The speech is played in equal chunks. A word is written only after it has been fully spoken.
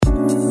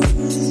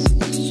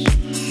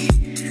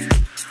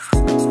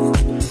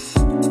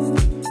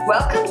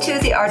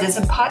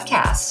Artisan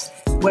Podcast,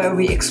 where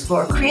we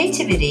explore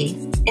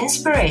creativity,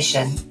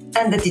 inspiration,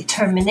 and the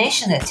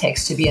determination it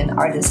takes to be an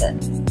artisan.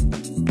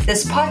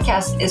 This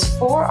podcast is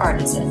for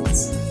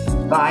artisans,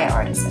 by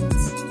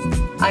artisans.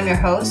 I'm your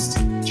host,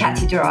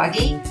 Kathy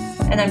Duragi,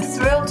 and I'm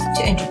thrilled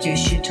to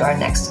introduce you to our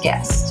next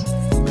guest.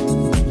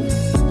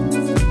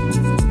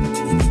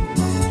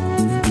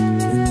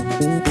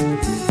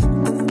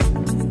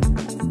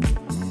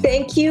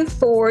 Thank you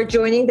for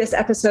joining this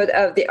episode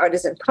of the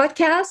Artisan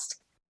Podcast.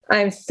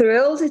 I'm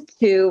thrilled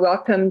to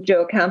welcome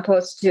Joe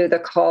Campos to the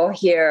call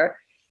here.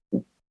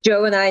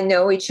 Joe and I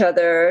know each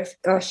other,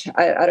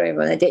 I don't even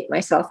want to date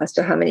myself as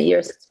to how many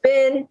years it's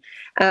been.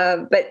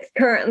 But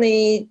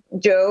currently,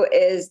 Joe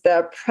is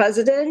the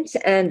president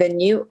and the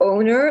new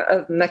owner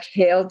of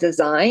mchale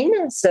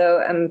Design. So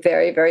I'm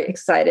very, very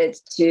excited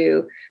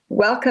to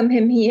welcome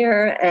him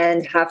here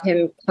and have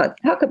him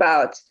talk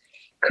about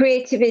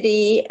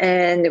creativity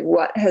and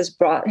what has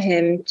brought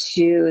him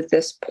to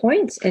this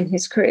point in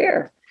his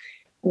career.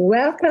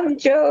 Welcome,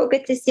 Joe.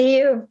 Good to see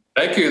you.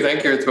 Thank you.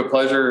 It's a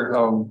pleasure.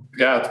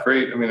 It's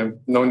great. I mean, I've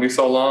known you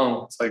so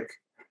long. It's like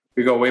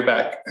we go way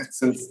back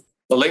since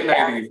the late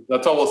 90s.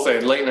 That's all we'll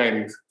say, late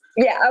 90s.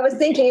 Yeah, I was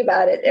thinking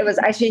about it. It was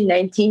actually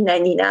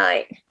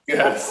 1999.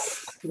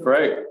 Yes,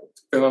 right.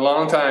 It's been a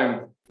long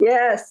time.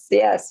 Yes.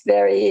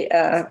 Very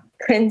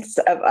Prince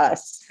of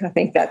Us. I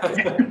think that's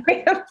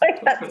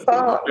that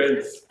song.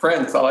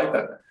 Prince, I like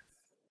that.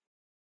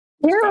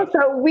 Yeah,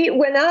 so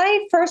when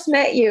I first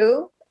met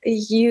you,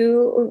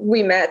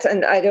 we met,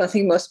 and I don't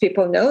think most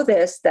people know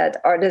this, that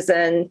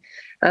Artisan,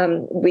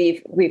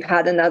 we've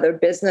had another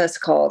business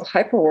called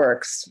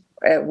Hyperworks,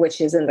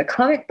 which is in the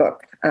comic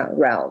book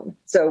realm.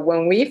 So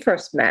when we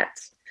first met,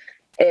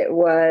 it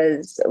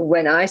was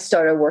when I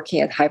started working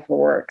at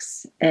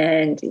Hyperworks,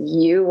 and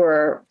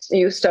you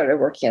started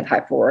working at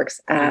Hyperworks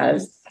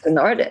as an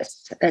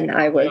artist, and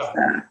I was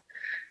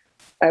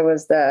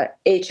the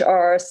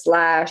HR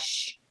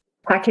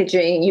 /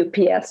 packaging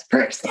UPS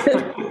person.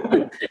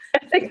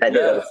 I think I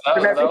did.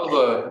 That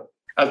was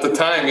at the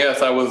time,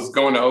 yes, I was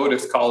going to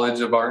Otis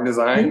College of Art and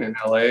Design in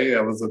LA.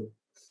 I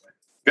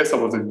guess I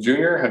was a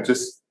junior.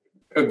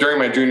 During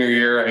my junior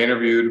year, I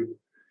interviewed.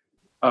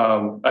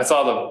 I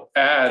saw the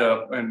ad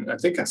up, and I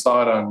think I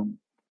saw it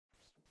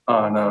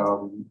on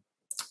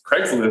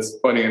Craigslist,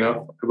 funny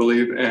enough, I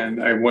believe.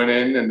 And I went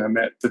in and I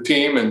met the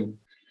team, and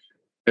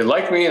they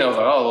liked me. And I was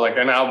like,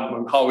 and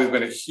I've always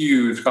been a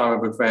huge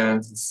comic book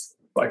fan since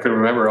I could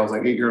remember. I was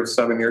like 8 years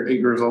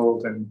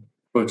old, and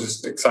was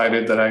just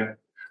excited that I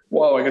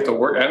get to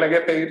work and I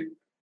get paid.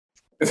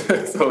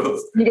 So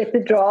you get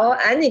to draw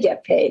and you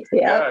get paid.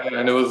 Yeah,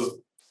 and it was a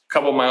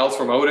couple miles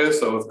from Otis,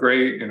 so it was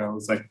great. It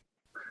was like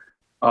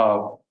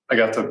I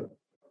got to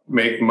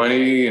make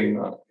money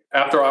and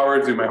after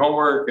hours do my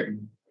homework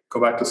and go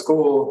back to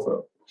school.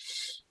 So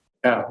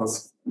yeah, it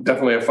was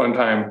definitely a fun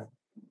time.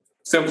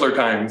 Simpler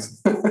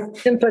times.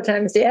 Simpler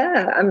times,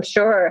 yeah, I'm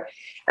sure.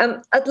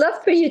 I'd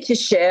love for you to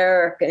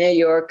share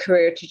your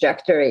career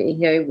trajectory.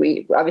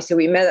 We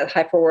met at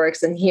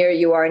Hyperworks, and here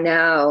you are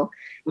now,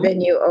 the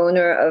new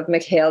owner of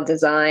mchale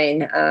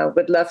Design.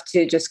 Would love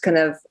to just kind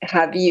of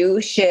have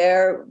you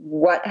share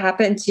what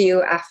happened to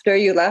you after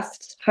you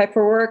left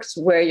Hyperworks,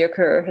 where your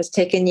career has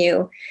taken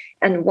you,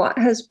 and what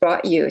has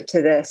brought you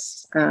to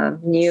this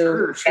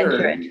new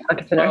entrant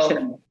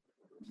entrepreneurship.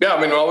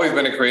 I've always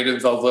been a creative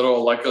since I was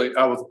little. Luckily,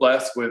 I was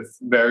blessed with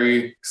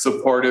very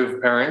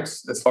supportive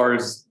parents as far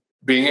as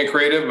being a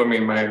creative.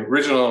 My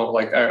original,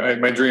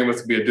 my dream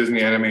was to be a Disney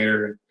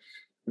animator.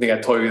 I think I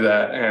told you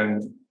that.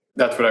 And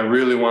that's what I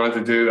really wanted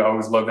to do. I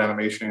always loved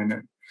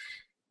animation.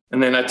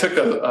 And then I took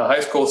a high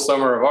school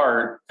summer of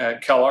art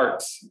at Cal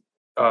Arts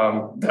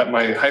that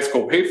my high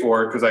school paid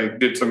for, because I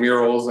did some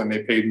murals and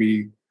they paid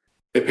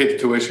the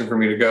tuition for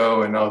me to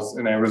go. And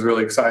I was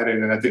really excited.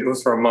 And I think it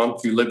was for a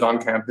month. You lived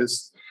on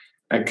campus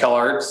at Cal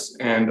Arts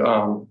and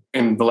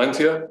in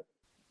Valencia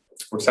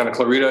or Santa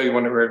Clarita, you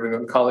wonder where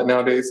we call it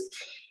nowadays.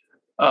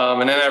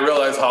 And then I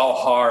realized how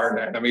hard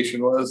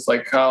animation was. I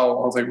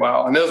was like,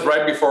 wow. And it was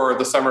right before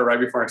I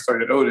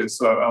started Otis.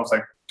 So I was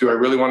like, do I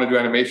really want to do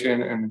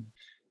animation? And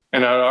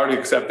I'd already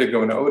accepted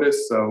going to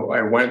Otis. So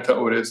I went to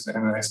Otis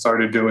and I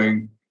started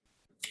doing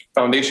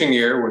foundation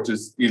year, which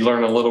is you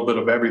learn a little bit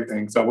of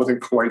everything. So I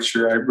wasn't quite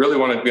sure. I really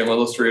wanted to be an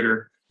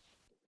illustrator.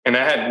 And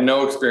I had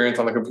no experience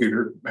on the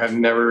computer. I had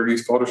never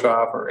used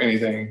Photoshop or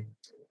anything.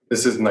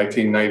 This is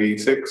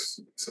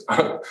 1996.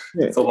 So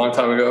it's a long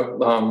time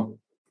ago.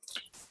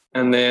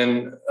 And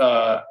then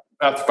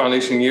after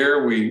foundation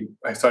year,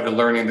 I started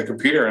learning the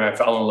computer, and I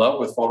fell in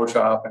love with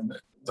Photoshop and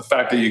the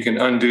fact that you can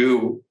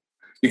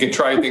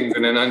try things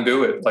and then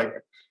undo it,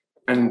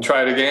 and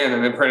try it again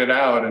and then print it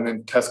out and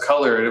then test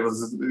color. It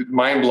was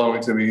mind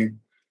blowing to me.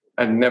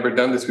 I'd never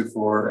done this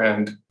before.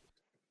 And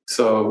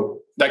so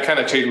that kind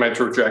of changed my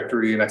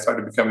trajectory, and I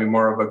started becoming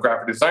more of a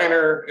graphic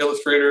designer,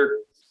 illustrator,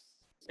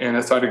 and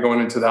I started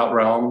going into that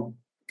realm.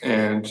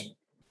 And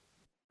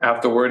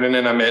afterward, and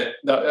then I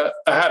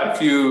had a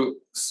few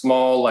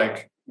small,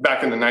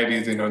 back in the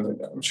 90s,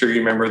 I'm sure you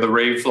remember the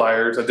rave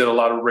flyers. I did a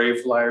lot of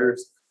rave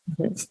flyers.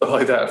 stuff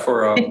like that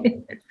for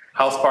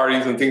house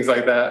parties and things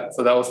like that.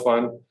 So that was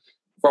fun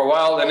for a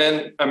while. And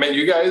then I met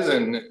you guys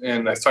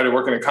and I started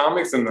working in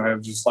comics, and I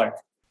was just like,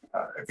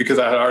 because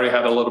I had already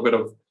had a little bit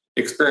of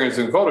experience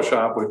in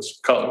Photoshop, which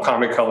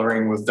comic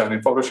coloring was done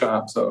in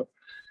Photoshop. So,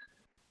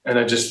 and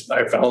I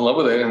fell in love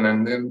with it. And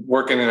then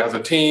working as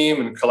a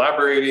team and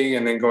collaborating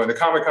and then going to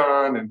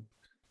Comic-Con, and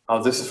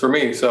this is for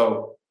me.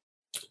 So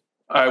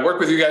I worked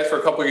with you guys for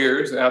a couple of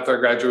years after I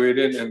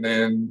graduated. And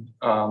then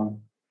I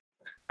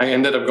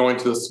ended up going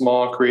to a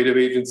small creative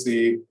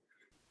agency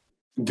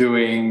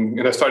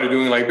and I started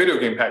doing like video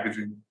game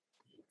packaging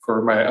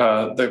for my,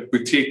 the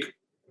boutique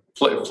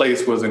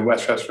place was in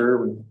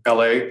Westchester,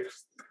 LA.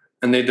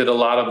 And they did a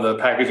lot of the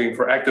packaging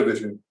for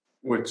Activision,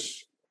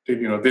 which,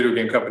 video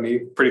game company,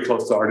 pretty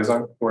close to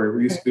Artisan, where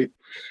we used to be.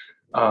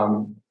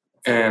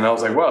 And I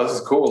was like, wow, this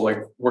is cool.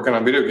 Like working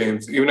on video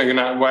games, even though you're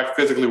not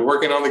physically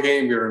working on the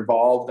game, you're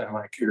involved, and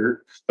like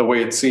the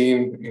way it's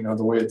seen,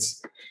 the way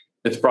it's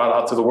brought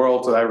out to the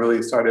world. So I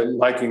really started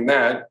liking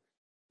that.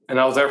 And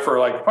I was there for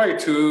like probably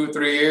 2-3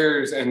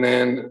 years. And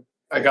then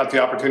I got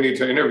the opportunity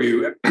to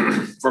interview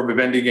for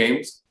Vivendi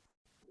Games,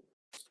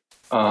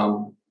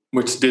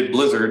 which did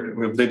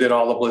Blizzard. They did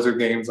all the Blizzard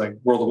games like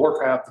World of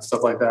Warcraft and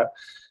stuff like that.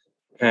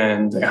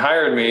 And they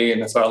hired me.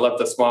 And so I left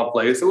a small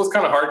place. It was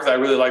kind of hard because I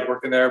really liked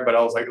working there, but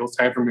I was like, it was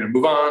time for me to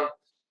move on.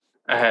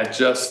 I had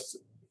just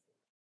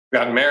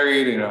gotten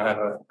married,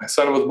 my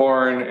son was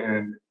born,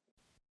 and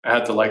I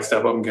had to like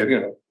step up and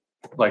get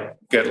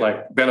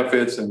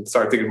benefits and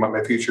start thinking about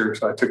my future.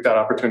 So I took that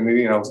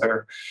opportunity, and I was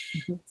there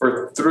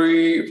for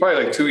probably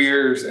like 2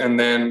 years. And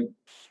then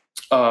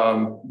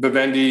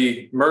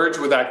Vivendi merged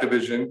with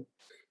Activision.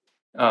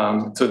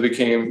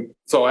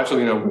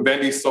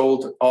 Vivendi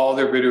sold all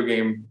their video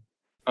game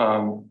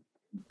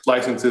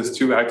licenses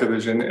to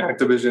Activision.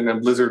 Activision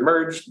and Blizzard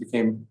merged,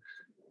 became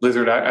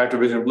Blizzard,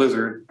 Activision,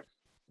 Blizzard.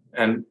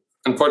 And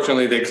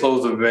unfortunately, they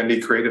closed the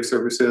Vivendi creative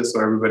services, so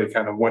everybody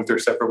kind of went their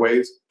separate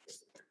ways.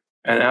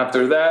 And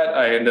after that,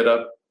 I ended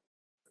up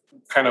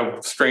kind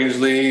of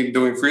strangely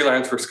doing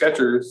freelance for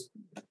Skechers,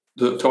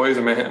 the toys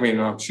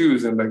and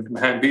shoes in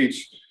Manhattan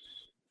Beach.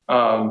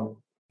 And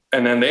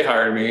then they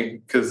hired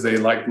me because they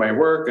liked my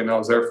work, and I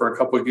was there for a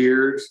couple of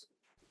years.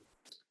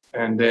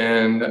 And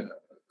then,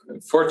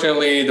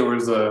 fortunately, there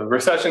was a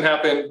recession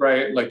happened,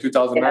 right? Like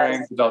 2009,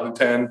 yes.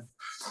 2010.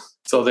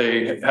 So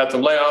they had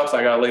some layoffs.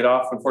 I got laid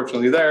off,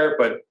 unfortunately, there.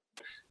 But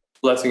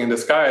blessing in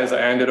disguise,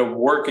 I ended up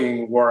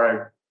working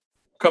where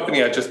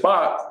company I just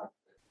bought,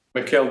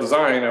 mchale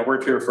Design. I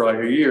worked here for like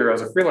a year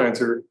as a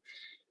freelancer.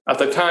 At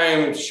the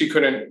time,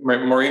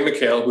 Maureen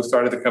mchale, who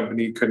started the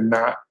company, could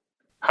not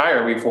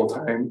hire me full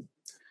time.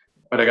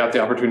 But I got the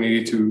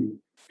opportunity to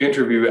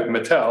interview at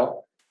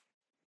Mattel,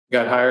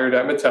 got hired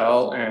at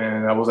Mattel,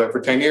 and I was there for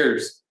 10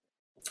 years.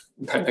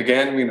 And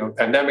again,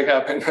 pandemic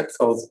happened.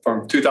 So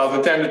from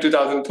 2010 to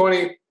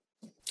 2020,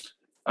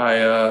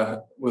 I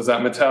was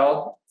at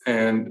Mattel,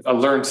 and I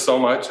learned so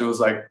much. It was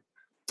like,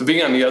 to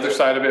being on the other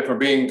side of it, from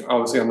being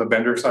obviously on the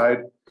vendor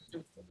side,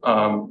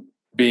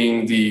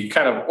 being the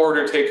kind of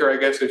order taker, I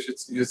guess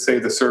you'd say,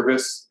 the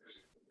service,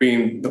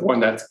 being the one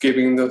that's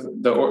giving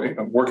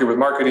the working with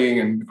marketing,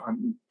 and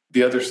on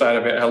the other side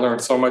of it, I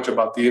learned so much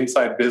about the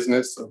inside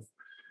business of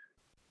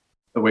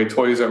the way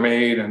toys are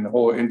made and the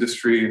whole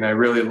industry, and I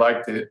really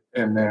liked it.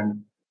 And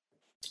then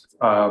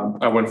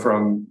I went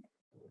from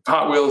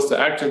Hot Wheels to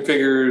action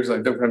figures. I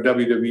did from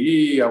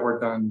WWE. I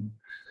worked on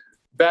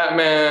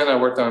Batman. I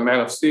worked on Man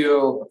of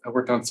Steel. I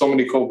worked on so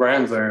many cool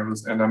brands there,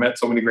 and I met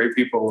so many great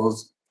people. It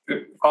was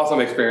an awesome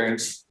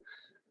experience.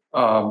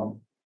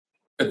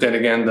 But then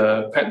again,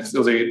 there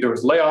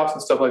was layoffs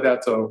and stuff like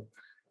that. So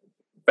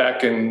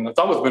back in, I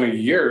thought it was been a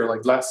year,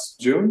 like last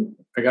June,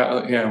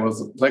 I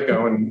was let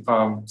go. And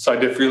so I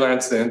did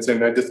freelance since,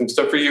 and I did some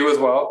stuff for you as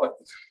well, like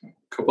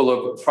a couple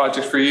of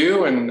projects for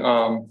you. And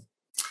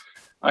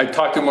I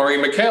talked to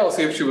Maureen mchale,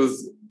 see if she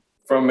was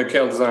from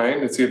mchale Design,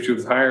 and see if she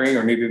was hiring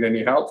or needed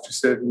any help. She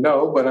said,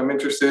 no, but I'm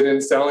interested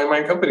in selling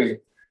my company.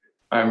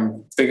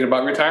 I'm thinking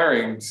about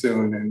retiring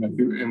soon,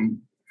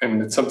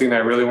 and it's something I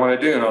really want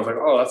to do. And I was like,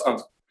 oh, that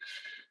sounds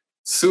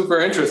super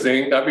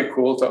interesting. That'd be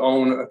cool to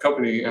own a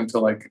company and to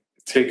like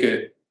take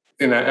it.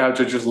 And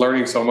after just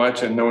learning so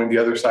much and knowing the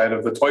other side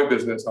of the toy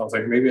business, I was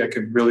like, maybe I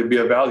could really be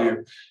of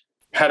value.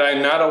 Had I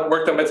not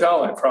worked at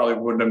Mattel, I probably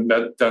wouldn't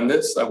have done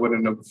this. I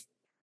wouldn't have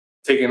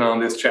taken on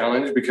this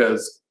challenge,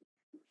 because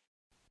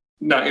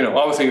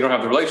obviously you don't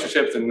have the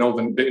relationships and know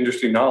the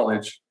industry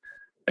knowledge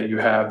that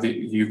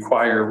you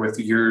acquire with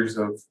years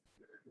of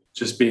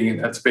just being in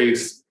that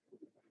space,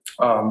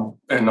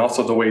 and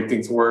also the way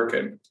things work,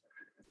 and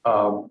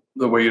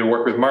the way you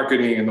work with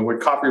marketing and the way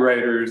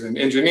copywriters and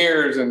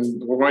engineers.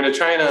 And we're going to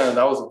China.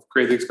 That was a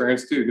great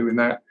experience too, doing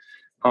that.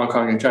 Hong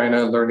Kong and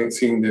China,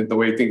 seeing the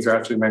way things are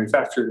actually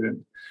manufactured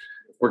and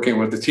working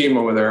with the team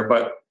over there.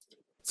 But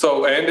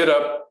so I ended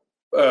up,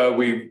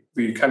 we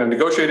kind of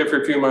negotiated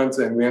for a few months,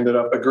 and we ended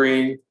up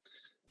agreeing.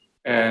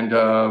 And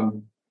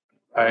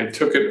I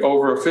took it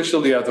over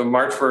officially as of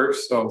March 1st.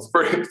 So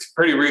it's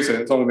pretty recent.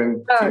 It's only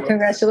been 2 months.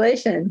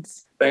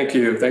 Congratulations. Thank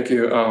you.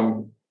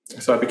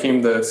 So I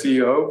became the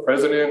CEO,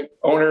 president,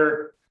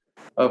 owner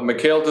of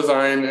mchale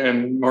Design,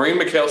 and Maureen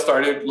mchale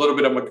started a little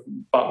bit about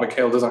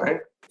mchale Design.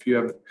 If you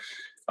have,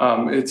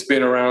 it's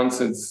been around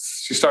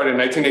since she started in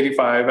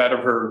 1985 out of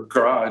her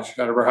garage,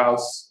 out of her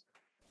house.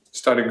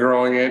 Started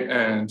growing it,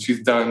 and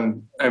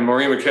and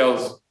Maureen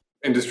mchale's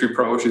industry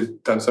pro. She's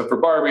done stuff for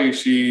Barbie.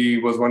 She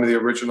was one of the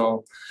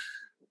original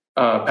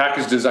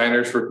package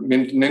designers for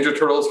Ninja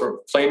Turtles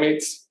for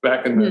Playmates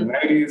back in the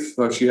 90s.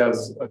 So she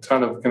has a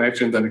ton of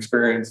connections and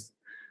experience.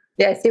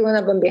 Yeah, I see one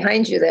of them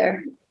behind you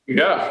there.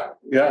 Yeah.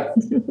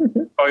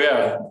 Oh,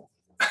 yeah.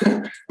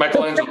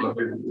 Michelangelo.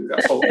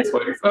 Oh,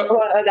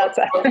 that's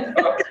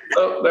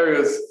there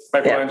he is.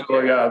 Michelangelo.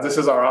 Yeah, this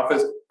is our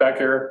office back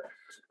here.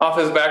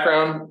 Office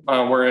background.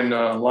 We're in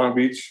Long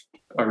Beach,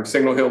 or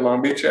Signal Hill,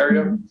 Long Beach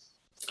area.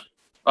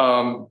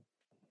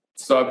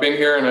 So I've been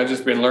here and I've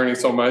just been learning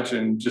so much,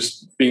 and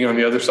just being on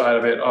the other side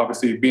of it,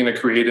 obviously being a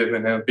creative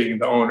and then being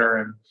the owner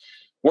and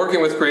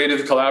working with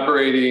creatives,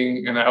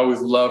 collaborating. And I always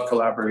love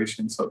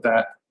collaboration. So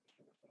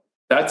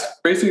that's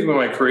basically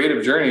my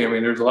creative journey. I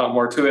mean, there's a lot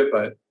more to it,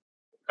 but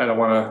I don't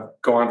want to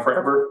go on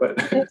forever, but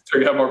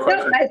sure you have more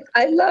questions. No,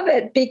 I love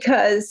it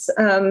because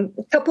a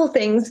couple of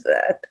things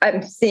that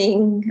I'm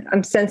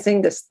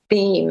sensing this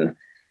theme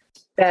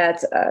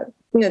that,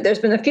 there's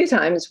been a few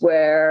times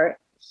where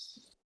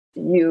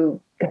you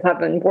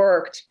haven't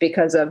worked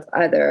because of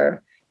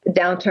either a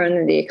downturn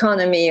in the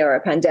economy or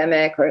a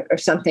pandemic or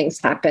something's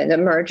happened, a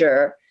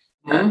merger.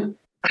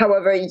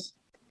 However,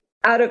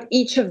 out of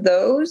each of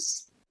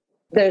those,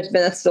 there's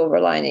been a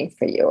silver lining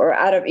for you, or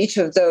out of each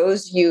of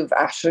those, you've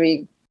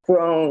actually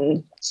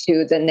grown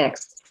to the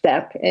next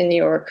step in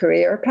your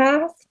career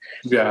path,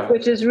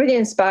 which is really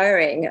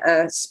inspiring,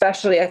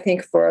 especially I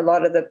think for a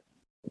lot of the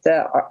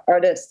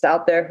artists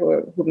out there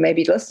who may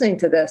be listening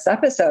to this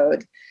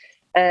episode.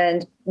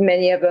 And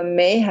many of them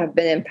may have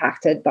been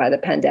impacted by the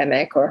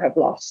pandemic or have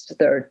lost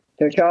their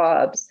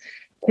jobs,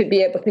 to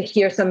be able to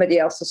hear somebody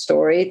else's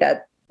story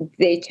that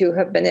they too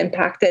have been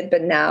impacted,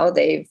 but now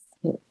they've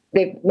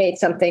made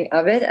something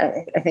of it.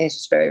 I think it's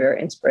just very,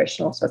 very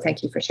inspirational. So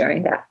thank you for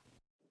sharing that.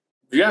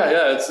 Yeah.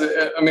 That's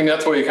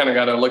where you kind of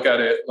got to look at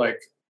it.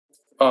 Like,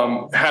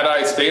 had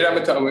I stayed at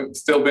Mattel,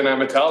 still been at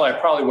Mattel, I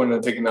probably wouldn't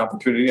have taken the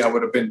opportunity. I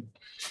would have been,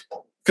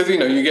 because,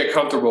 you get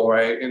comfortable,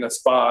 right, in a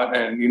spot,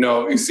 and,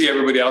 you see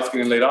everybody else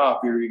getting laid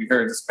off. You're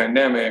hearing this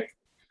pandemic.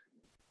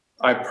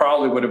 I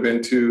probably would have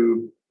been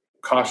too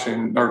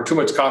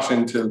much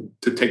caution to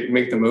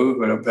make the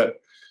move.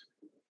 But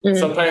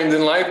sometimes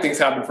in life, things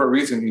happen for a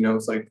reason.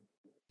 It's like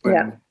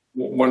when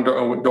one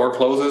door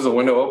closes, a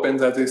window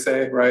opens, as they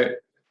say, right?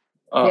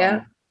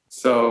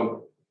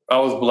 So I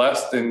was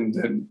blessed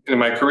in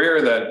my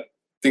career that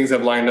things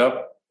have lined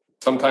up.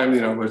 Sometimes,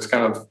 it's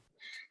kind of,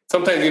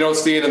 sometimes you don't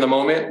see it in the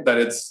moment that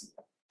it's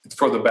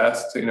for the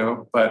best,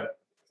 but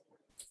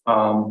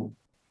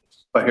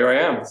here I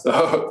am.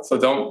 So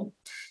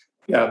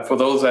for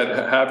those that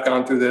have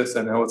gone through this,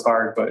 I know it's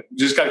hard, but you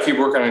just got to keep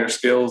working on your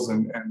skills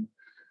and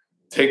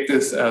take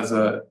this as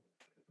an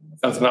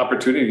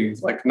opportunity.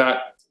 Like,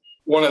 not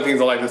one of the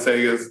things I like to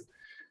say is,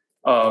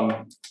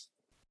 I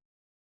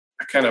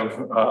kind of,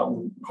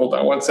 hold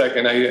on one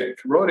second. I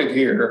wrote it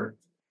here.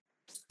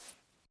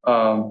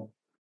 Rather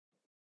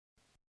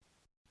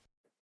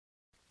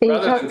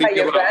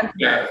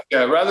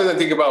than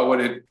think about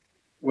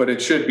what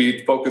it should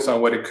be, focus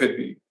on what it could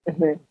be.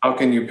 How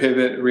can you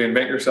pivot,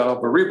 reinvent yourself,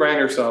 or rebrand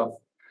yourself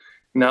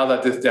now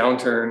that this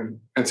downturn,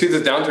 and see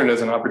this downturn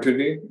as an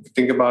opportunity? If you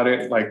think about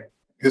it, like,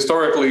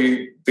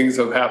 historically, things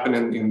have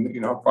happened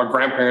in our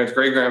grandparents,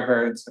 great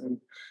grandparents, and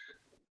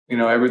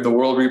the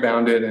world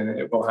rebounded, and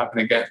it will happen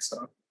again.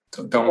 So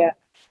don't.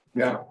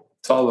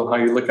 It's all of how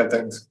you look at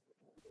things.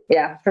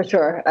 Yeah, for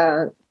sure.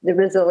 The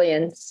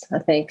resilience, I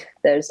think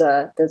there's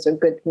a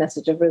good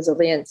message of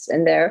resilience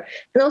in there,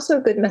 and also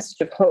a good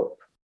message of hope.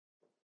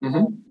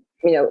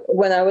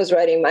 When I was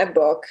writing my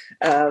book,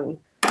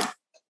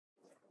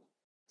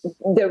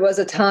 there was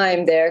a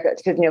time there,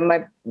 because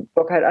my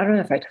book, I don't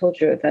know if I told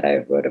you that I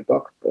wrote a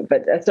book,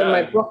 but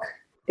my book,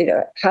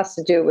 has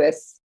to do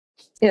with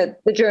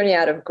the journey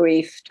out of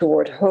grief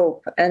toward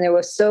hope, and it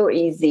was so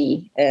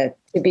easy to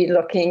be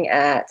looking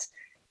at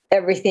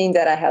everything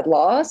that I had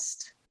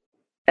lost.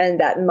 And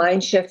that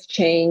mind shift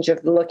change of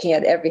looking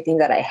at everything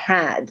that I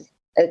had,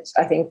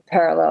 I think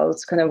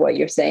parallels kind of what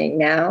you're saying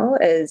now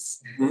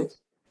is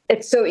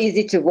it's so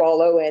easy to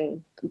wallow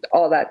in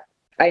all that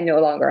I no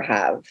longer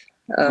have.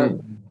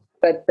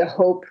 But the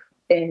hope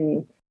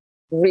in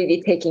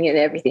really taking in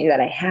everything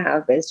that I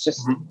have is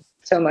just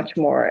so much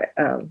more,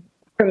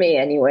 for me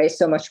anyway,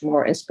 so much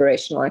more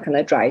inspirational, and kind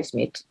of drives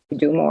me to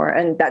do more.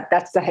 And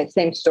that's the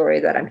same story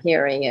that I'm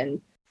hearing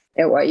in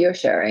what you're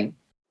sharing.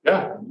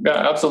 Yeah,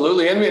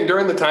 absolutely. And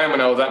during the time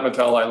when I was at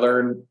Mattel, I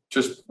learned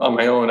just on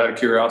my own, out of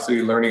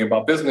curiosity, learning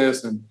about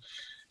business and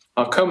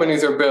how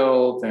companies are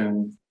built,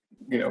 and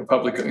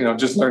public,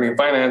 just learning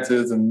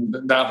finances and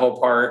that whole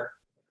part,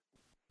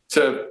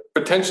 to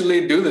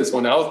potentially do this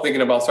when I was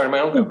thinking about starting my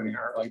own company,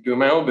 or like doing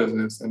my own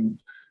business,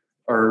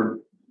 or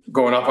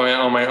going off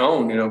on my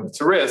own.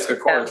 It's a risk, of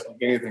course. Like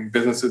anything,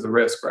 business is a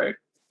risk, right?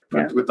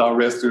 Yeah. Without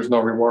risk, there's no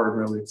reward,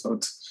 really. So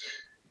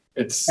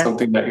it's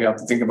something that you have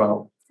to think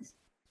about.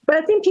 But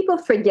I think people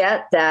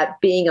forget that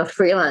being a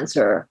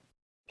freelancer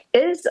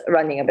is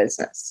running a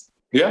business.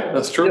 Yeah,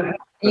 that's true.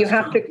 You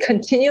have to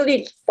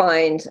continually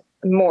find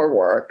more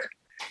work.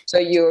 So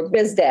you're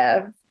biz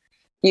dev,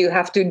 you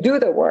have to do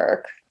the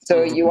work.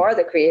 So you are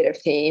the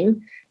creative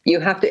team. You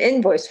have to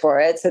invoice for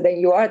it. So then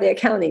you are the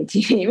accounting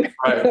team.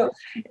 Right. So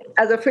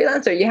as a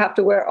freelancer, you have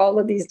to wear all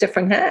of these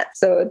different hats.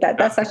 So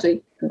that's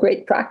actually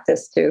great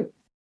practice to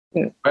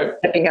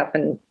stepping up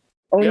and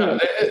owning. Yeah,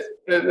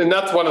 and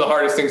that's one of the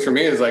hardest things for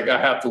me is like I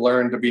have to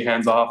learn to be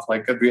hands off.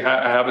 Like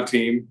I have a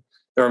team.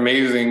 They're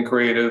amazing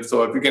creative.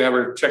 So if you can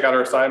ever check out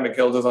our site,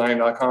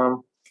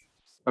 mchaledesign.com,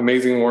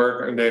 amazing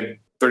work. And they've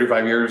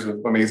 35 years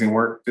of amazing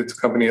work this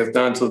company has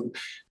done. So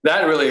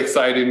that really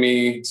excited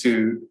me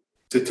to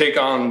take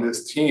on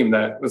this team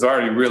that was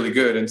already really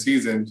good and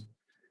seasoned.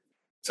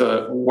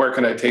 To where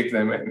can I take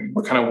them and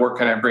what kind of work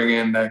can I bring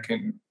in that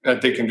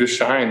they can just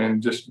shine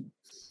and just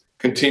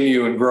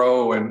continue and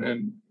grow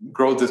and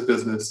grow this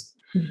business.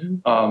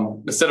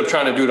 Instead of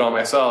trying to do it all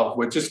myself,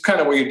 which is kind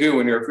of what you do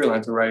when you're a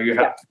freelancer, right? You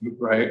have to,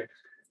 right?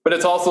 But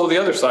it's also the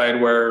other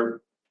side where,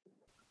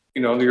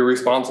 you're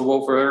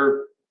responsible for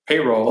their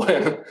payroll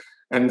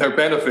and their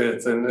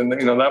benefits and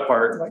that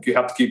part, like you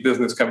have to keep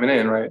business coming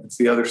in, right? It's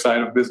the other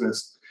side of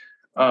business.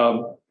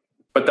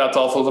 But that's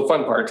also the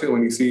fun part too.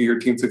 When you see your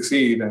team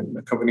succeed and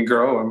the company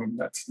grow, I mean,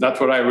 that's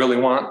what I really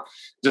want.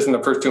 Just in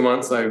the first 2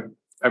 months, I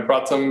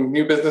brought some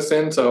new business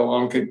in. So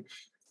I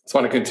just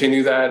want to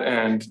continue that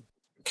and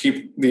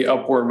keep the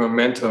upward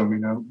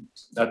momentum,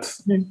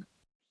 that's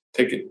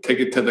take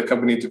it to the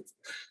company to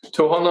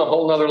a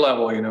whole nother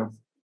level,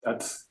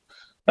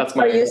 that's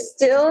my. Are you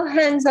still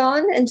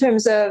hands-on in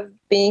terms of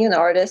being an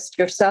artist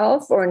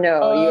yourself or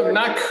no?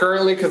 Not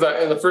currently, because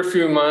in the first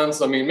few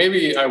months, I mean,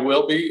 maybe I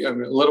will be a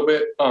little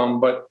bit,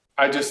 but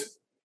I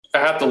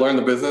have to learn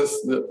the business,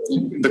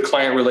 the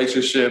client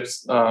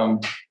relationships,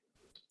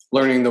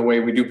 learning the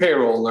way we do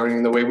payroll,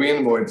 learning the way we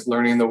invoice,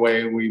 learning the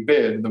way we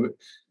bid.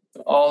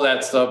 All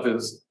that stuff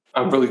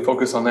I'm really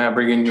focused on that,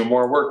 bringing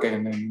more work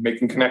in and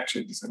making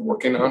connections and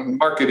working on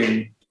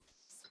marketing.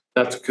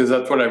 That's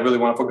what I really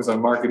want to focus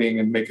on, marketing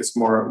and make us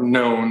more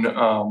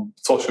known,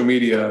 social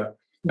media,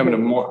 having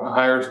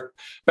a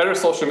better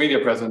social media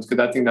presence,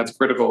 because I think that's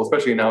critical,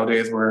 especially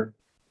nowadays where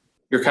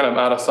you're kind of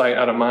out of sight,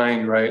 out of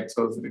mind, right?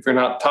 So if you're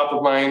not top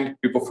of mind,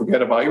 people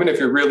forget about, even if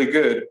you're really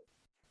good,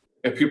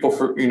 if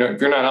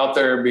you're not out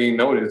there being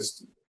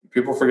noticed,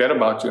 people forget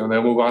about you and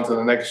they'll move on to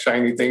the next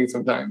shiny thing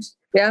sometimes.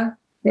 Yeah,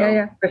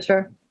 for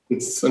sure.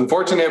 It's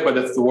unfortunate, but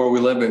it's the world we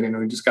live in.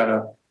 You just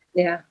gotta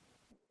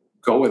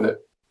go with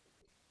it.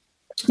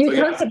 You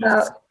talked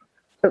about.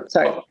 Oh,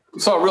 sorry.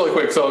 So really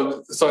quick.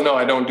 So no,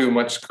 I don't do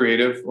much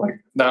creative, like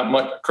not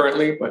much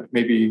currently, but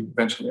maybe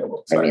eventually I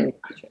will. Sorry.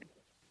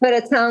 But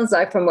it sounds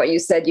like from what you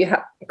said, you have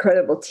an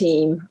incredible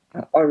team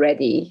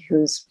already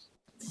who's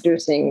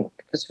producing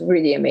this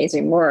really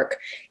amazing work.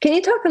 Can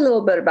you talk a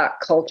little bit about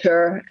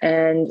culture?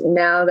 And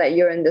now that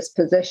you're in this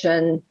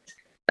position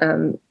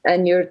and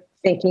you're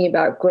thinking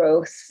about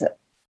growth,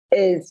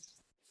 is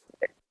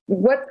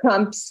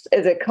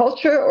it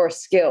culture or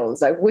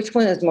skills? Like which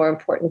one is more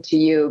important to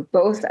you,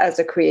 both as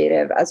a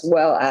creative as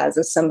well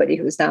as somebody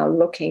who's now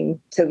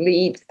looking to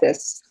lead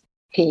this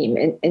team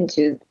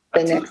into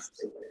the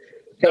next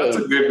phase?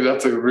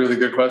 That's a really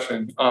good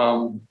question.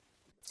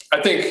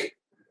 I think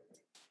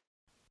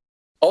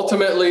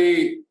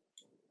ultimately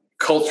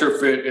culture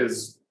fit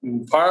is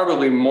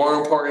probably more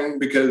important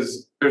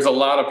because there's a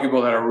lot of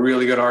people that are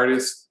really good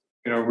artists,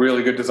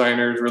 really good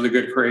designers, really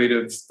good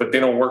creatives, but they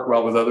don't work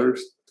well with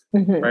others.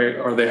 Right?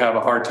 Or they have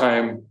a hard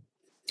time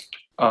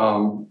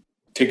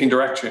taking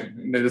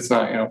direction. It's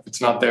not,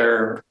 it's not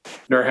their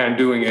hand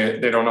doing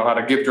it. They don't know how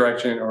to give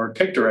direction or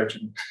take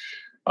direction.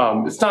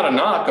 It's not a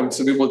knock.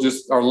 Some people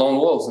just are lone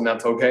wolves, and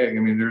that's okay. I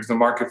mean, there's a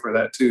market for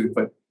that too.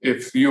 But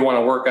if you want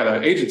to work at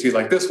an agency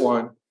like this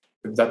one,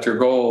 if that's your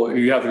goal,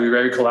 you have to be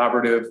very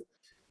collaborative.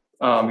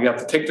 You have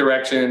to take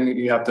direction.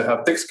 You have to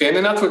have thick skin,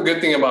 and that's what good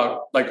thing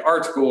about like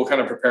art school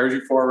kind of prepares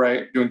you for,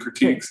 right? Doing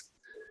critiques,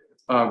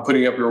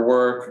 putting up your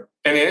work.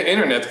 And the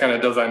internet kind of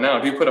does that now.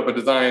 If you put up a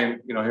design,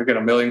 you'll get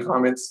a million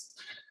comments.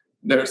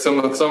 There's some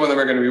of them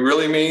are going to be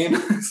really mean.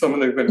 Some of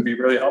them are going to be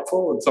really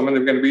helpful, and some of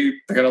them are going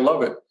to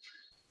love it.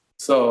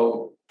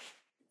 So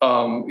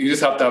you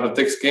just have to have a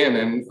thick skin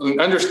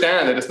and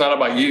understand that it's not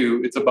about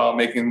you. It's about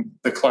making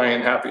the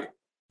client happy,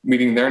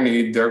 meeting their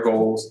need, their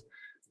goals,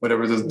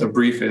 whatever the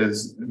brief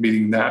is,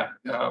 meeting that.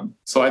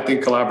 So I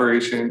think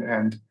collaboration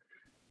and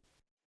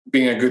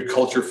being a good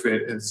culture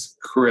fit is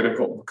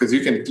critical because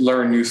you can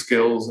learn new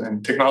skills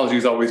and technology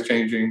is always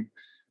changing,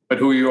 but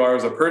who you are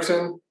as a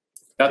person,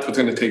 that's what's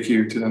going to take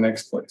you to the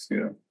next place,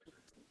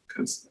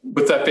 because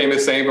what's that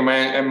famous saying from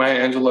Maya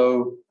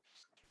Angelou?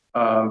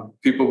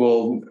 People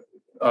will,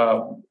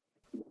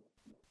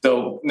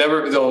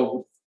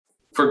 they'll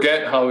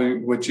forget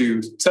what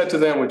you said to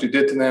them, what you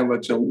did to them,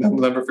 but you'll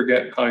never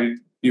forget how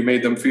you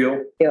made them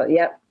feel.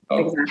 Yep.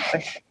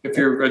 Exactly. If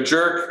you're a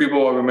jerk, people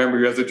will remember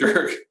you as a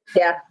jerk.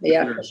 Yeah,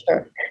 for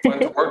sure. Fun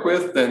to work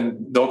with,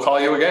 then they'll call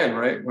you again,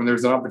 right? When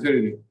there's an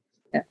opportunity.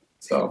 Yeah.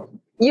 So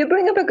you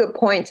bring up a good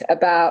point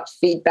about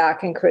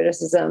feedback and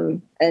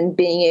criticism and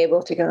being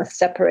able to kind of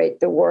separate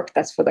the work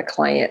that's for the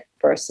client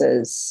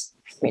versus,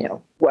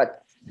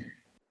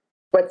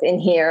 what's in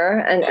here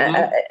and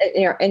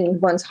in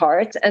one's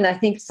heart. And I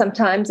think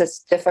sometimes it's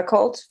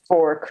difficult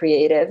for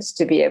creatives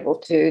to be able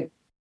to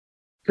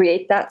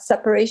create that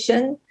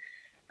separation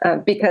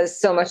because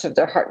so much of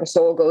their heart and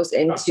soul goes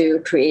into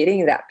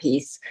creating that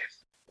piece.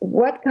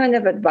 What kind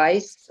of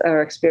advice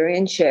or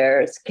experience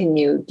shares can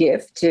you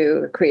give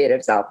to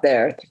creatives out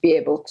there to be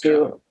able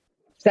to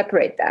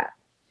separate that?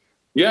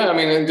 Yeah, I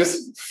mean, and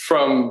just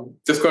going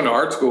to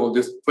art school,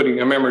 I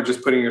remember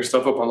just putting your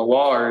stuff up on the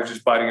wall or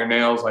just biting your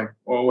nails, like,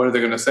 well, what are they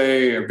going to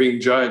say? Or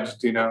being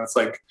judged, it's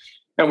like,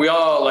 and we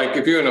all, like,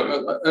 if you're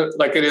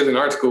like it is in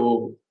art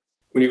school,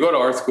 when you go to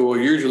art school,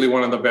 you're usually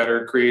one of the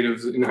better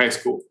creatives in high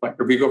school. Like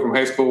if you go from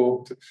high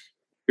school to,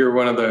 you're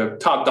one of the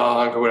top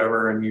dogs or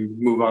whatever, and you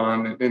move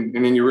on, and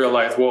then you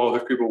realize, whoa,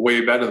 there's people way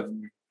better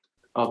than you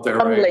out there.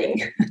 Humbling.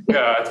 Right?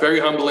 Yeah, it's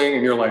very humbling,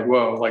 and you're like,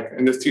 whoa, like,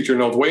 and this teacher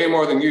knows way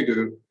more than you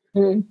do.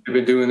 Mm-hmm. They've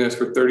been doing this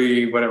for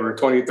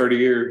 20, 30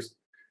 years.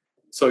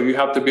 So you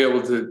have to be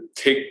able to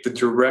take the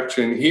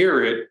direction,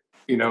 hear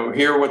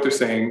what they're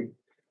saying,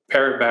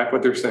 parrot back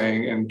what they're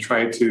saying, and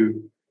try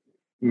to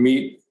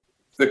meet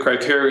the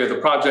criteria,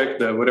 the project,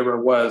 the whatever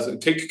it was,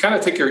 and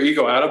take your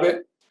ego out of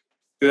it.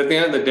 Because at the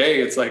end of the day,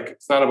 it's like,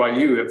 it's not about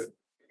you.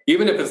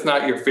 Even if it's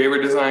not your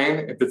favorite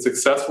design, if it's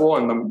successful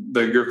and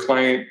your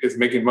client is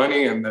making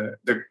money and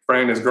the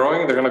brand is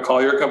growing, they're going to call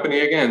your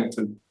company again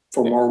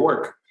for more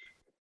work.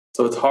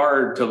 So it's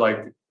hard to,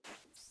 like,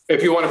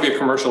 if you want to be a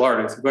commercial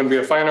artist, if you want to be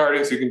a fine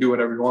artist, you can do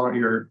whatever you want.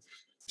 You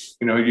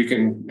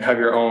can have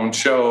your own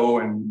show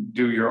and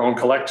do your own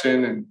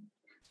collection, and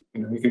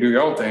you can do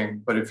your own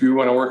thing. But if you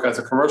want to work as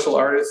a commercial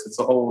artist, it's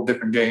a whole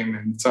different game,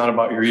 and it's not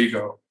about your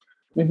ego.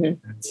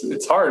 Mm-hmm.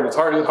 It's hard. It's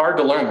hard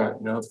to learn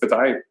that, because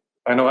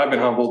I know I've been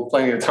humbled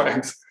plenty of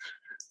times.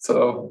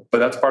 So, but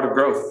that's part of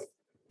growth.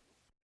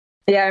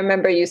 Yeah, I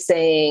remember you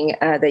saying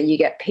that you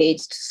get paid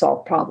to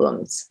solve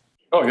problems.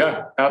 Oh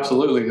yeah,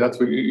 absolutely. That's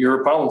what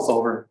you're a problem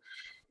solver.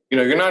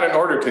 You're not an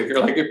order taker.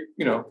 Like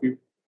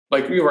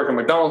if you work at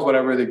McDonald's,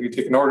 whatever, that you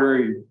take an order,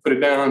 you put it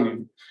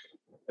down.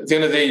 At the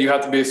end of the day, you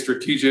have to be a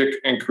strategic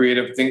and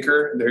creative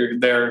thinker. They're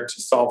there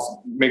to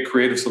make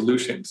creative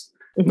solutions,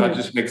 not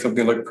just make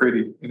something look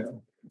pretty. If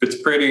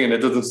it's pretty and it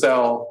doesn't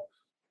sell,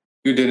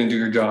 you didn't do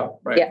your job,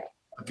 right? Yeah.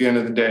 At the end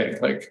of the day,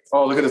 like,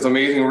 oh, look at this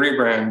amazing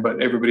rebrand,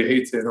 but everybody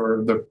hates it,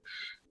 or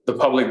the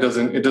public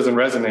doesn't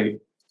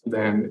resonate.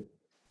 Then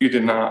you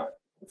did not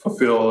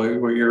fulfill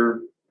what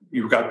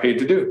you got paid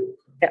to do.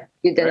 Yeah,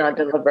 you did not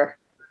deliver.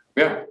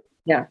 Yeah.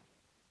 Yeah.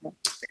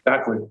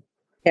 Exactly.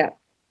 Yeah.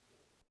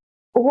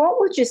 What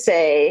would you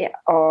say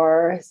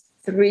are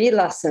 3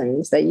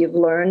 lessons that you've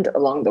learned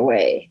along the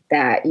way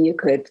that you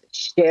could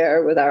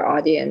share with our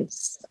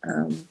audience?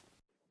 3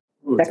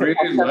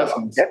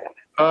 lessons.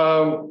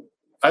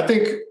 I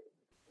think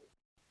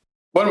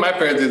one of my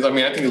favorites is,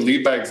 I think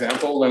lead by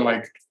example, and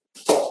like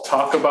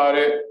talk about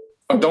it.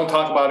 Don't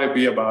talk about it,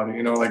 be about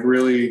it. Like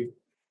really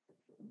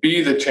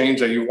be the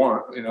change that you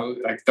want.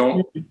 Like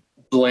don't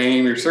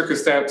blame your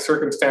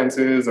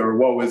circumstances or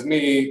woe is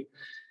me,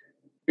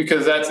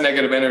 because that's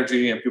negative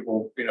energy, and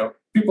people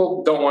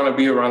don't want to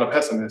be around a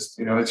pessimist.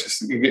 It's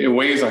just, it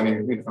weighs on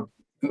you.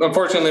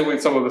 Unfortunately,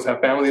 some of us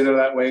have families that are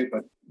that way,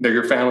 but they're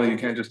your family. You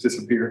can't just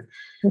disappear.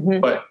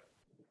 Mm-hmm. But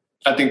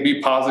I think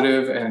be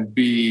positive and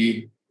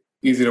be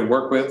easy to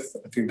work with.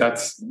 I think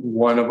that's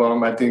one of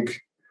them. I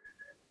think.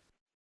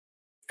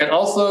 And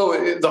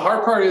also the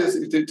hard part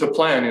is to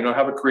plan,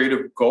 have a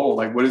creative goal.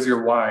 Like, what is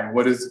your why?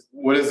 What is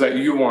that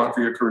you want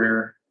for your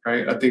career?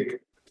 Right. I think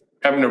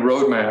having a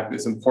roadmap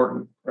is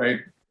important,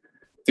 right?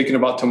 Thinking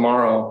about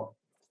tomorrow,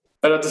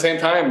 but at the same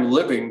time,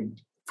 living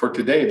for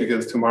today,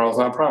 because tomorrow's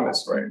not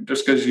promised, right?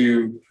 Just because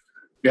you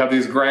have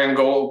these grand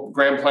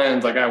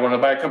plans, like I want to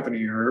buy a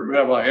company or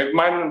whatever, it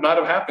might not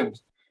have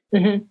happened.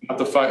 Mm-hmm. You have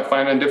to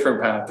find a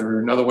different path or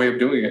another way of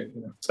doing it.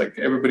 It's like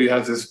everybody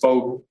has this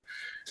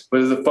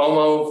what is it,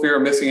 FOMO, fear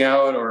of missing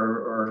out,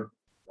 or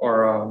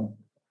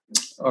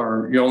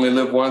you only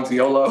live once,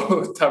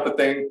 YOLO type of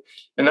thing.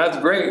 And that's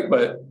great,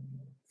 but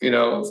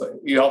it's like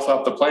you also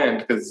have to plan,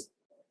 because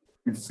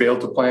you fail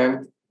to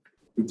plan,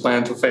 you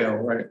plan to fail,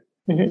 right?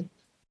 Mm-hmm.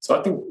 So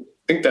I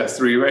think that's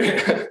 3,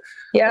 right?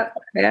 Yeah.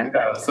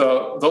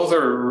 So those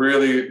are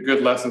really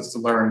good lessons to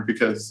learn,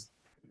 because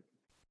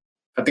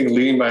I think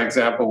leading by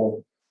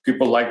example,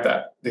 people like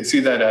that. They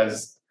see that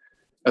as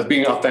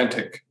being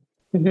authentic.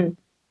 Mm-hmm.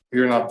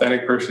 You're an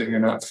authentic person.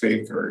 You're not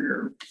fake, or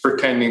you're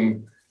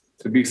pretending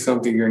to be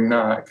something you're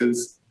not,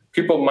 because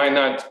people might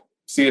not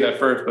see it at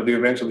first, but they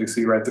eventually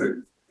see right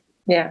through.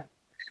 Yeah.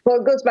 Well,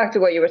 it goes back to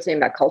what you were saying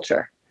about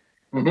culture.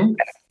 Mm-hmm.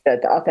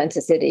 That the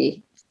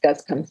authenticity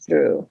does come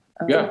through.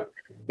 Yeah.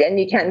 And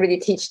you can't really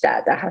teach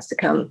that. That has to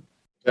come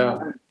Yeah.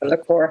 From the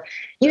core.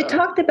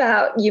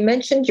 You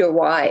mentioned your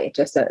why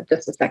just a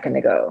second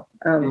ago.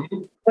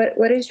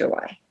 What is your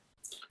why?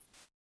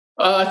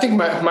 I think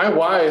my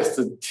why is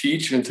to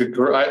teach and to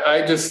grow.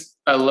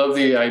 I love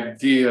the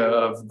idea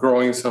of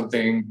growing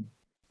something,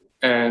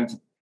 and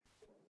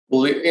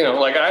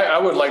like I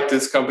would like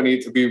this company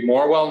to be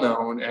more well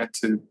known and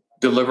to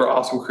deliver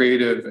awesome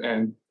creative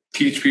and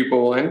teach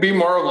people and be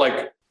more of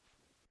like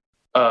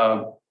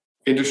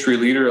industry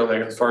leader,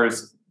 like as far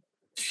as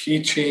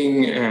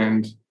teaching,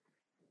 and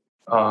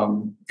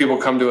people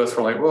come to us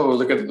for like, whoa,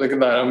 look at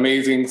that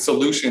amazing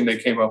solution they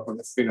came up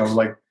with,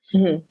 like,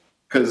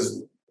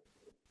 because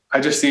I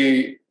just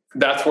see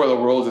that's where the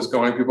world is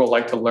going. People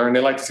like to learn.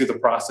 They like to see the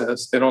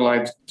process. They don't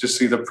like to just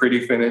see the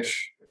pretty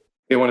finish.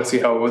 They want to see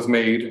how it was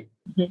made.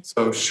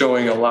 So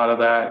showing a lot of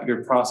that,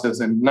 your process,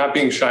 and not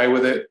being shy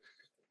with it,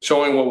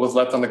 showing what was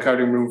left on the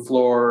cutting room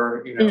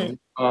floor,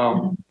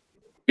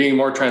 being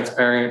more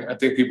transparent. I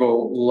think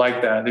people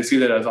like that. They see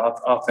that as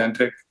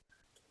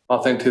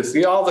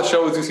authenticity. All the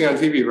shows you see on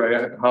TV,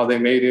 right? How they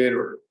made it,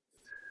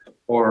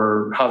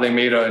 or how they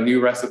made a new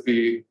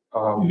recipe.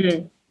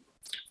 And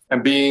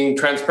being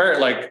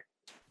transparent, like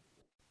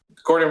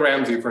Gordon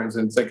Ramsay, for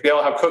instance, like they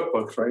all have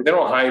cookbooks, right? They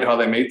don't hide how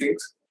they made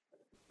things.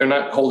 They're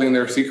not holding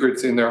their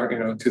secrets in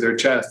their, to their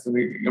chest.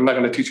 I'm not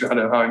going to teach you how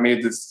I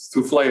made this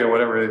souffle or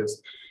whatever it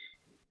is,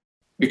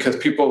 because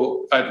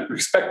people, I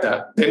respect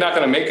that. They're not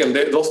going to make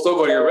it. They'll still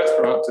go to your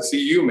restaurant to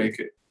see you make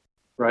it,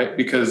 right?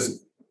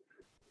 Because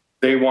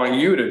they want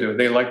you to do it.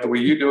 They like the way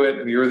you do it,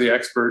 and you're the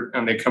expert,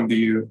 and they come to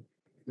you.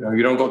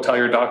 You don't go tell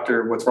your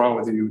doctor what's wrong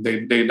with you.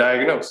 They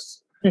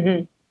diagnose.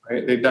 Right?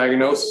 They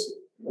diagnose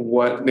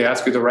they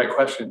ask you the right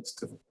questions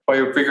to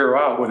figure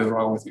out what is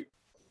wrong with you.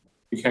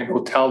 You can't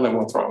go tell them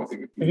what's wrong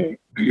with you.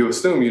 You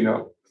assume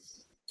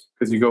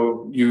because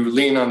you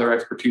lean on their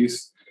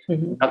expertise.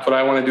 That's what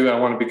I want to do. I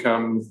want to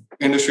become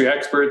industry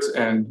experts,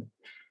 and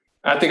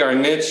I think our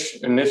niche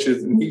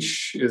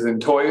is in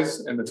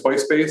toys and the toy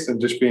space, and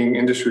just being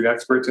industry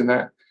experts in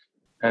that,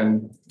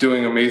 and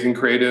doing amazing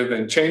creative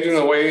and changing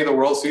the way the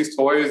world sees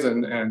toys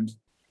and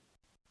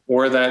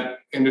where that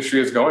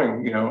industry is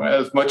going.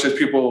 As much as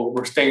people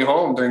were staying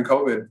home during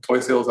COVID, toy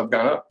sales have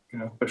gone up,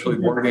 especially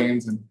board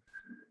games, and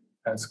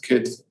as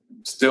kids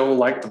still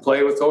like to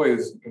play with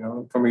toys,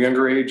 from a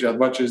younger age, as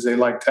much as they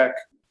like tech,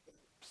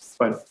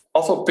 but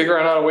also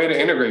figuring out a way to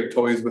integrate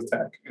toys with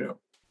tech, I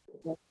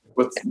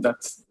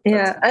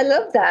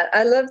love that.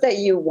 I love that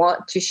you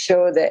want to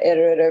show the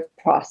iterative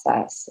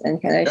process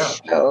and kind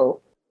of show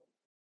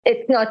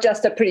it's not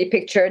just a pretty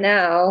picture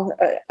now.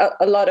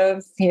 A lot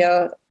of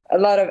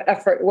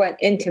effort went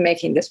into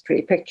making this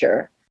pretty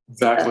picture.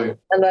 Exactly.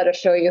 And let us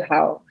show you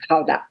how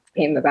that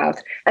came about.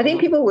 I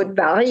think people would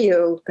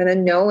value kind of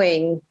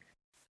knowing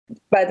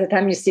by the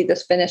time you see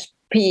this finished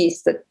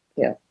piece that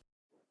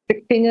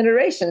 16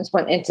 iterations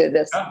went into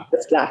this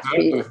last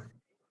piece,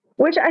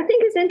 which I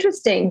think is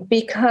interesting,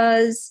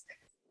 because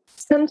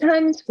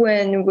sometimes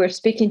when we're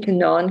speaking to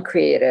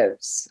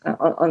non-creatives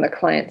on the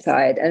client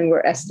side and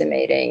we're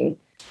estimating,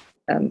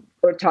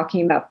 we're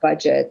talking about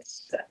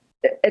budgets,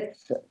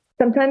 it's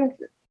sometimes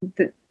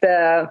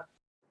the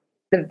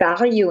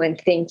value in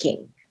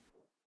thinking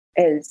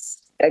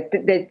is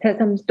they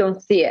sometimes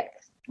don't see it.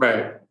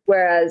 Right.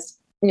 Whereas,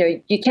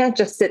 you can't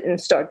just sit and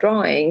start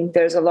drawing.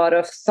 There's a lot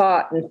of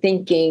thought and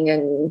thinking,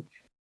 and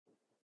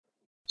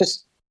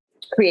just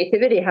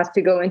creativity has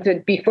to go into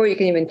it before you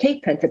can even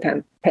take pen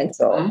to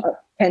pencil, or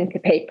pen to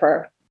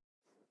paper.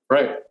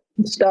 Right.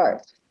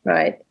 Start,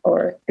 right?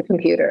 Or the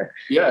computer.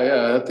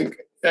 Yeah.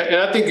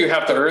 I think you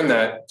have to earn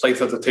that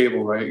place at the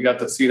table, right? You got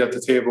the seat at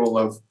the table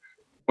of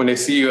when they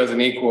see you as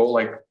an equal,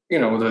 like,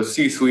 the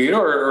C-suite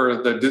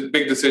or the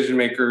big decision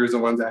makers, the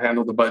ones that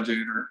handle the budget,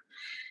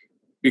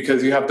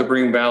 because you have to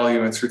bring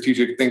value and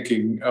strategic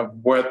thinking of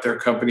what their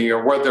company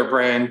or what their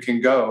brand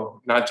can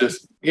go, not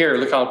just, here,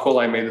 look how cool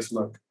I made this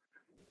look.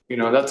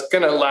 That's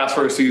going to last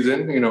for a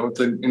season,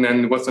 and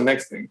then what's the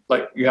next thing?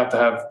 Like, you have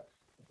to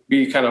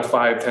be kind of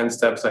 5-10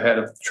 steps ahead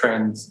of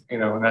trends,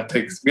 and that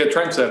takes, be a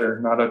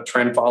trendsetter, not a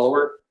trend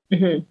follower.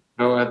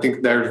 I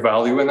think there's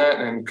value in that.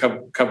 And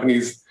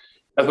companies,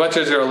 as much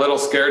as you're a little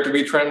scared to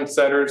be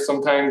trendsetters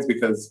sometimes,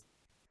 because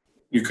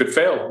you could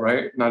fail,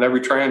 right? Not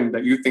every trend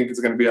that you think is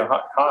going to be a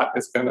hot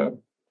is going to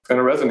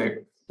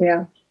resonate.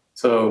 Yeah.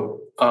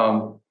 So,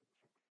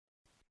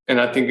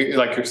 and I think,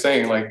 like you're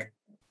saying, like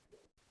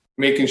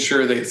making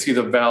sure they see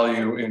the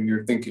value in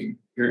your thinking,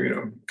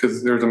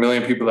 because there's a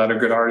million people that are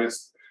good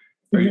artists,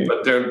 right?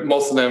 But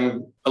most of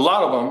them, a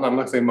lot of them, I'm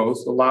not saying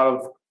most, a lot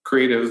of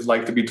creatives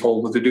like to be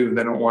told what to do.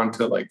 They don't want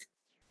to like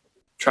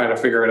try to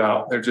figure it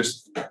out. They're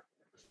just,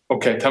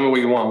 okay, tell me what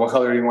you want. What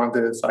color do you want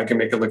this? I can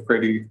make it look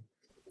pretty.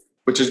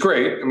 Which is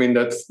great. I mean,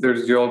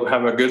 you'll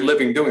have a good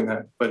living doing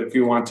that. But if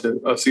you want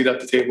to a seat at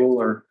the table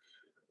or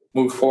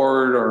move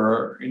forward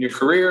or in your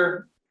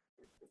career,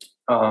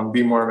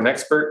 be more of an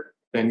expert,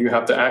 then you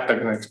have to act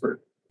like an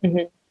expert.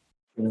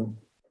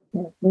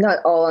 Not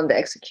all on the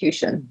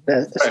execution,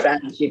 the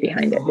strategy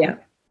behind it. Yeah,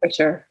 for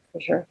sure.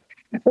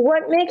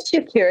 What makes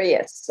you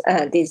curious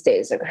these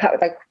days?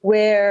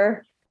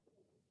 Where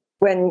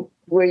when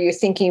were you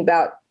thinking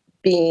about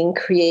being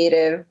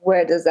creative?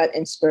 Where does that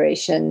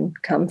inspiration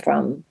come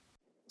from?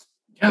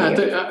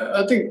 Yeah,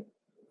 I think.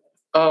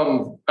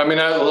 I mean,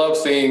 I love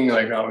seeing,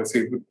 like,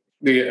 obviously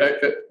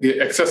the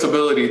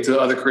accessibility to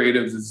other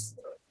creatives is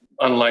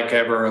unlike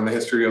ever in the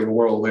history of the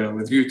world. You know,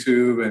 with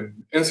YouTube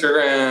and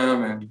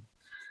Instagram and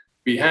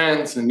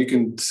Behance, and you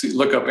can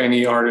look up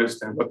any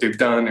artist and what they've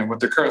done and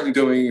what they're currently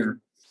doing, or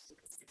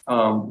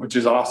which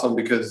is awesome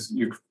because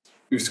you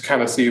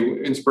kind of see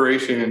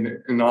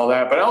inspiration and all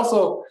that. But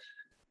also,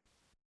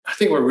 I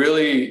think what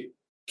really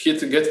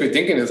gets me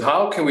thinking is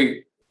how can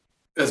we,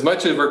 as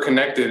much as we're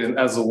connected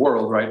as a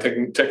world, right,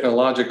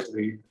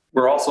 technologically,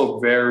 we're also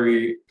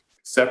very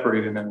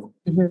separated now.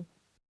 Mm-hmm.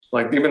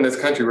 Like even this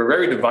country, we're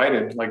very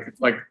divided. Like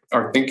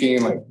our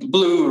thinking, like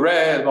blue,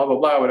 red, blah blah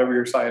blah, whatever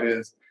your side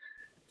is.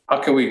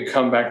 How can we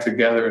come back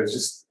together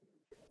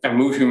and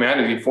move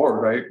humanity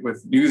forward, right?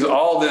 With use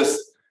all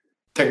this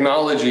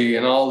technology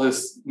and all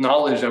this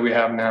knowledge that we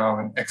have now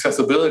and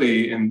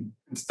accessibility, and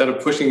instead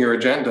of pushing your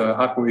agenda,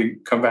 how can we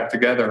come back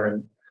together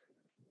and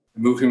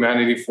move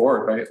humanity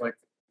forward, right? Like,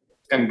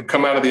 and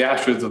come out of the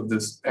ashes of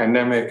this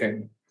pandemic.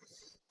 And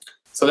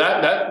so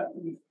that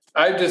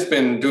I've just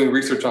been doing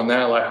research on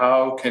that, like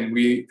how can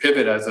we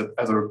pivot as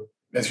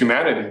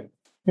humanity,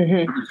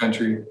 mm-hmm. every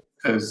country,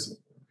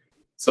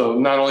 so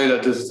not only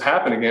that this is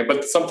happening again,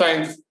 but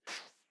sometimes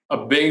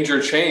a major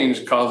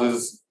change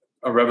causes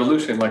a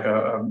revolution. Like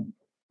a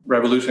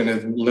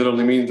revolution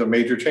literally means a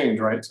major change,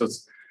 right? So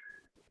it's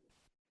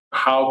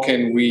how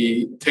can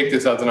we take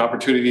this as an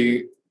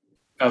opportunity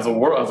as a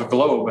world, as a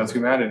globe, as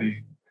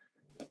humanity,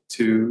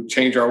 to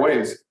change our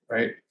ways,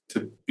 right?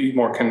 To be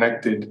more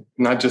connected,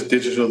 not just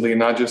digitally,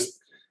 not just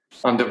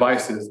on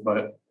devices,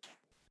 but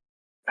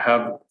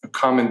have a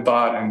common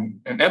thought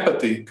and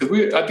empathy.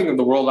 Because I think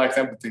the world lacks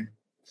empathy.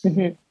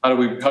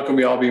 Mm-hmm. How can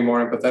we all be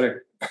more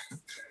empathetic? I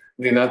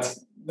mean, that's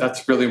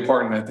really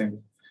important, I think,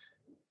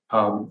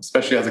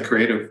 especially as a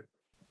creative.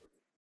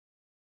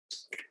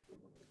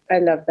 I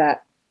love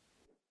that.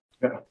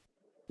 Yeah.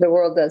 The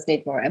world does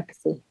need more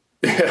empathy.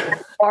 Yeah.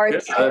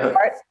 Art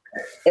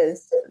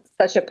is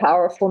such a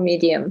powerful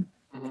medium,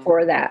 mm-hmm.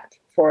 for that,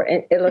 for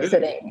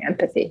eliciting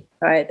empathy,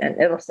 right? And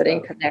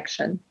eliciting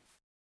connection.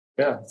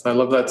 Yeah. So I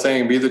love that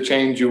saying, be the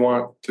change you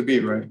want to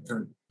be, right?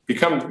 Or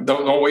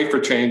don't wait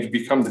for change,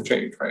 become the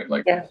change, right?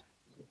 Like, yeah.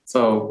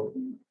 So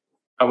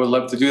I would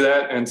love to do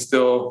that and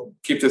still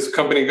keep this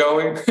company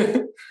going,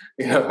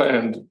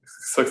 and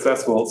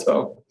successful.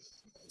 So,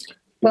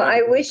 well,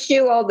 I wish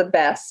you all the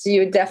best.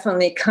 You're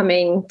definitely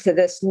coming to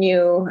this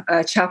new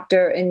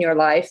chapter in your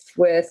life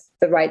with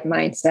the right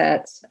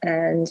mindset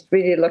and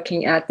really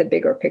looking at the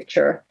bigger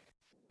picture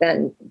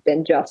than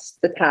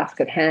just the task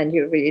at hand.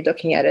 You're really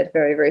looking at it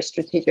very, very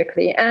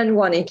strategically and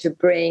wanting to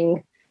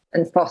bring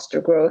and foster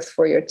growth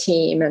for your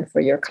team and for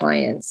your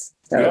clients.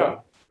 So yeah.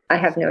 I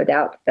have no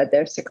doubt that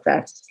there's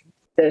success.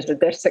 There's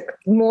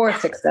more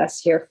success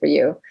here for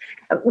you.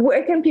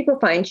 Where can people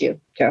find you,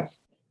 Joe?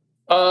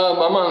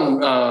 I'm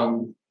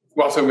on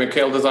also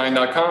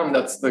mchaledesign.com.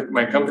 That's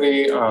my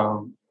company.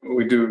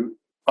 We do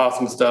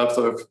awesome stuff.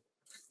 So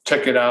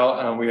check it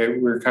out.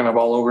 We're kind of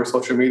all over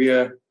social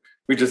media.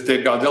 We just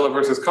did Godzilla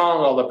versus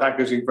Kong, all the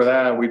packaging for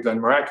that. We've done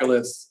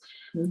Miraculous.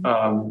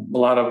 Mm-hmm. A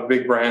lot of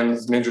big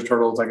brands, Ninja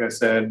Turtles, like I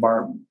said,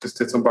 just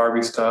did some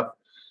Barbie stuff.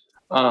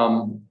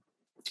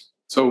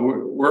 So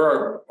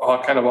we're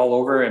all kind of all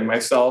over. And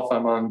myself,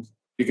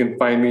 you can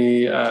find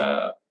me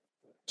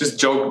just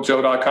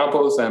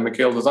joe.campos and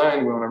mchale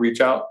design. We want to reach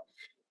out.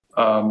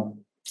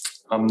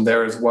 I'm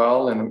there as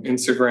well. And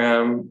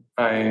Instagram,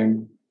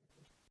 I'm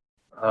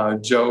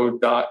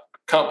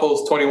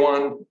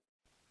joe.campos21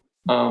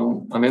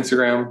 on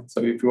Instagram.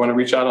 So if you want to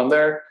reach out on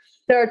there.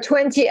 There are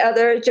 20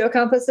 other Joe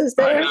Camposes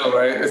there. I know,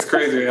 right? It's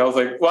crazy. I was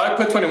like, well, I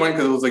put 21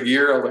 because it was a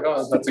year. I was like,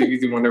 oh, that's an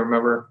easy one to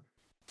remember.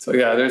 So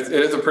yeah, it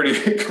is a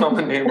pretty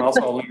common name.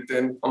 Also on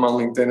LinkedIn. I'm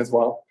on LinkedIn as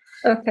well.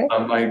 Okay.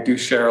 I do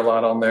share a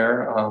lot on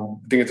there. I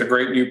think it's a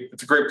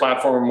great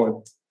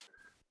platform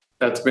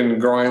that's been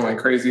growing like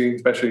crazy,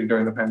 especially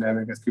during the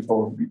pandemic, as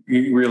people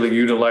really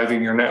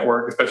utilizing your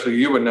network, especially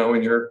you would know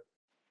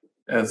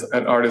as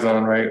an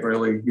artisan, right?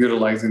 Really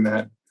utilizing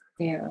that.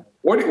 Yeah.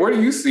 Where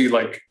do you see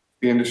like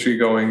the industry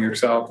going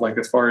yourself, like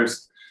as far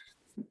as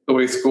the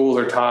way schools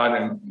are taught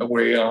and the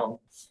way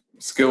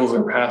skills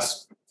are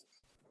passed,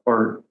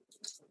 or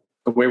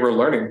the way we're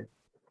learning?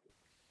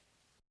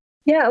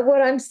 Yeah,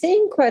 what I'm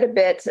seeing quite a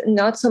bit,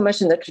 not so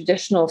much in the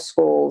traditional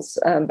schools,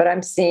 but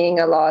I'm seeing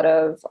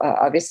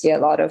obviously a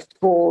lot of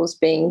tools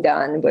being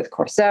done with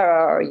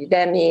Coursera or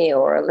Udemy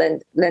or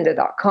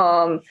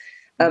lynda.com,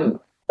 mm-hmm.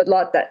 A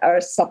lot that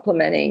are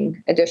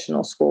supplementing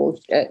additional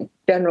schools,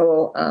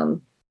 General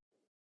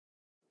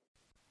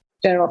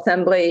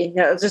Assembly.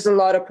 There's a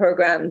lot of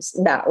programs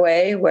that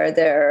way where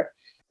they're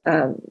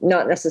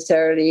not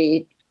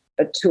necessarily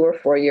a 2 or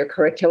 4 year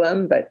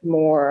curriculum, but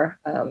more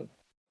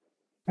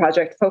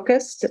project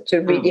focused to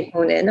really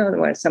hone in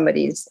on where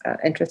somebody's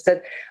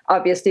interested.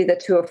 Obviously, the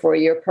 2 or 4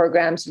 year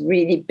programs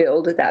really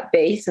build that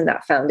base and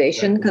that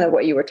foundation, kind of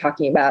what you were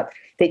talking about.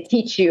 They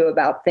teach you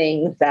about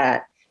things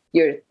that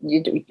you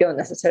don't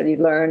necessarily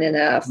learn in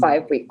a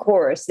 5-week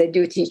course. They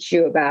do teach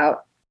you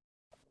about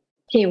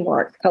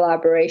teamwork,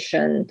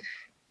 collaboration,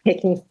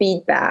 taking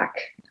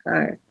feedback,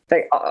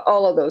 like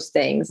all of those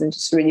things, and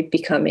just really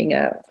becoming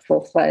a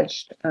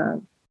full-fledged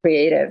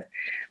creative.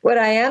 What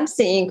I am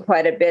seeing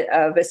quite a bit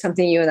of is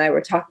something you and I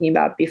were talking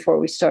about before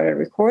we started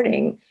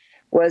recording,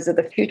 was that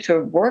the future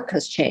of work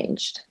has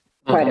changed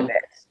quite a bit.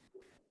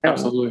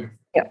 Absolutely.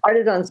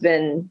 Artisan's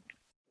been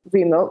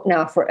remote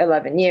now for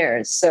 11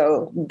 years.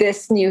 So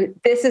this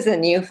isn't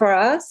new for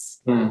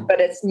us, but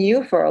it's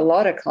new for a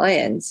lot of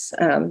clients.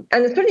 And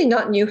it's really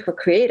not new for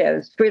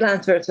creatives.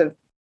 Freelancers have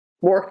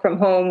worked from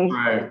home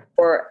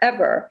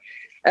forever.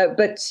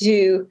 But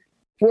to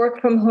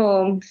work from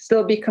home,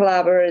 still be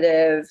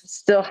collaborative,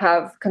 still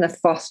have kind of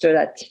foster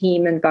that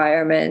team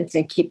environment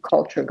and keep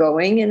culture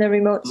going in a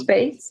remote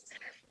space,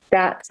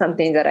 that's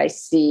something that I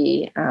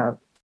see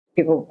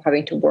people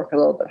having to work a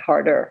little bit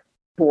harder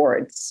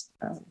towards.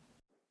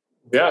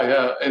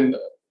 Yeah. And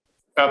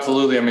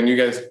absolutely. I mean, you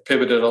guys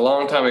pivoted a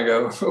long time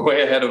ago,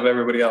 way ahead of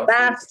everybody else.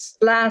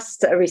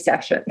 Last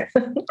recession.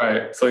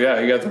 Right. So yeah,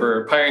 you guys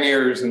were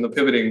pioneers in the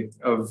pivoting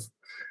of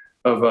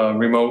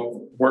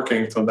remote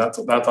working. So that's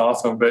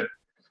awesome. But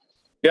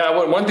yeah,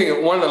 one of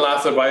the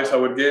last advice I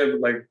would give,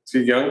 like,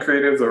 to young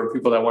creatives or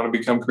people that want to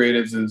become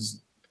creatives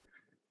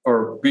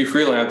or be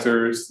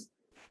freelancers,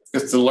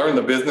 is to learn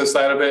the business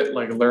side of it.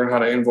 Like, learn how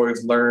to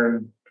invoice,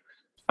 learn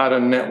how to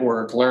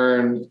network,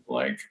 learn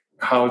like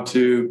how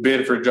to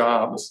bid for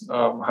jobs,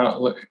 learn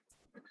how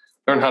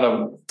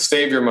to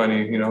save your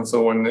money,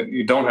 so when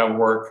you don't have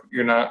work,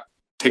 you're not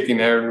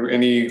taking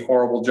any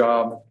horrible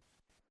job,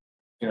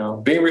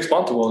 being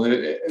responsible.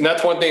 And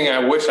that's one thing I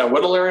wish I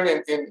would have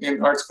learned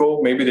in art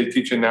school. Maybe they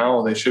teach it now,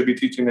 or they should be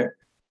teaching it,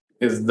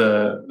 is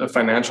the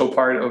financial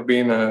part of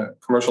being a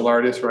commercial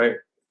artist, right?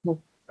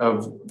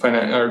 Of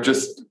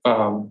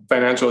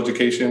financial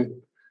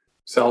education,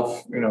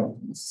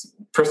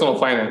 personal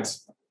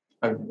finance.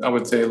 I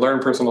would say learn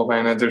personal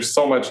finance. There's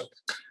so much.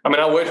 I mean,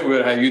 I wish we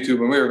would have had YouTube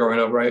when we were growing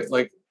up, right?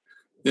 Like,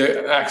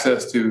 the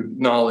access to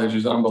knowledge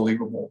is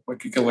unbelievable.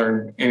 Like, you can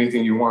learn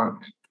anything you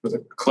want with a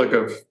click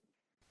of a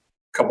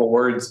couple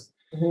words.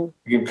 You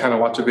can kind of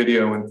watch a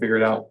video and figure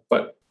it out.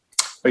 But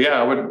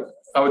yeah,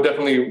 I would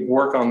definitely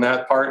work on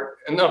that part.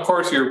 And of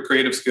course, your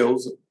creative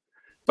skills.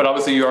 But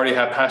obviously, you already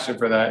have passion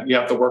for that. You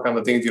have to work on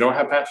the things you don't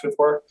have passion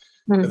for,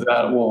 because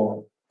that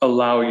will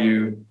allow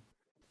you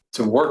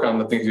to work on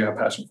the things you have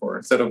passion for,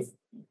 instead of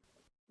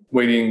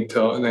waiting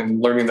till and then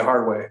learning the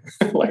hard way,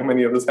 like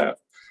many of us have.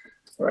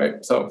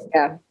 Right. So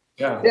yeah,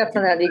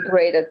 definitely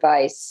great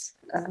advice.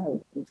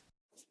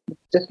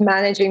 Just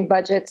managing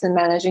budgets and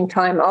managing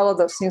time, all of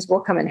those things will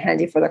come in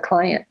handy for the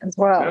client as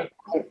well.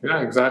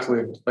 Yeah,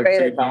 exactly. Like,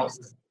 great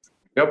advice.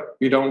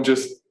 You don't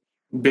just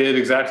bid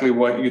exactly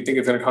what you think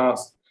it's going to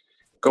cost.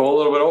 Go a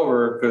little bit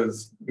over,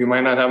 because you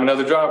might not have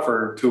another job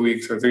for 2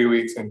 weeks or 3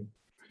 weeks, and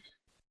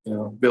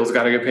bills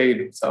got to get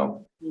paid.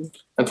 So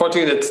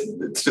unfortunately,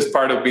 it's just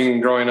part of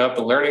growing up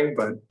and learning.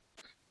 But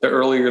the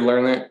earlier you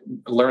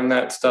learn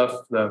that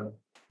stuff, the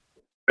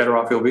better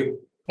off you'll be.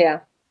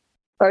 Yeah.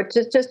 Or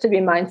just to be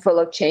mindful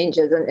of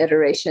changes and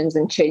iterations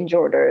and change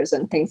orders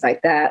and things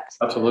like that.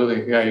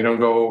 Absolutely. Yeah. You don't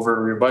go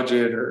over your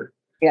budget or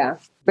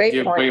great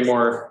give point. way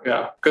more.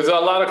 Yeah. Because a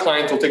lot of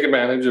clients will take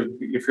advantage of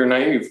if you're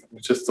naive.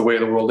 It's just the way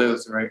the world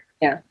is, right?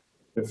 Yeah.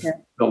 As a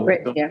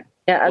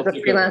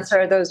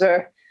freelancer, those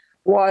are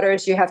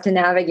waters you have to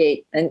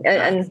navigate,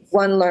 and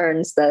one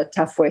learns the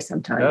tough way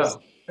sometimes.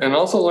 Yeah. And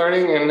also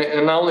learning,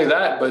 and not only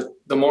that, but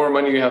the more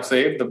money you have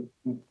saved,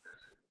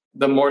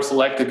 the more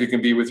selective you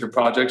can be with your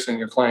projects and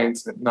your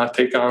clients, and not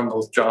take on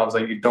those jobs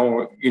that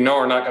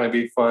are not going to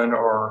be fun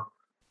or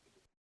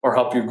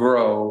help you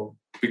grow,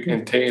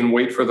 and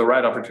wait for the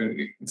right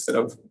opportunity instead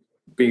of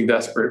being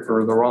desperate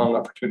for the wrong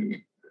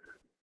opportunity.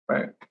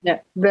 Right. Yeah.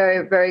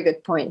 Very, very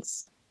good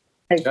points.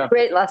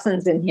 Great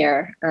lessons in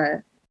here,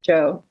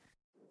 Joe.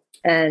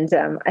 And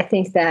I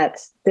think that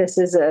this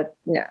is at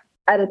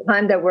a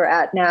time that we're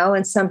at now,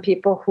 and some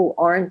people who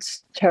aren't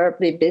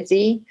terribly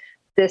busy,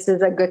 this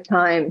is a good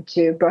time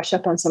to brush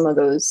up on some of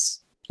those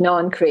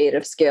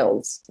non-creative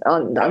skills,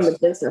 on the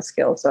business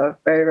skills. So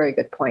very, very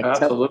good point.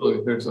 Absolutely.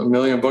 So, there's a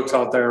million books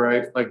out there,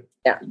 right? Like,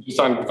 just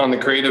on the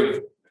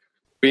creative,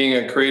 being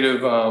a creative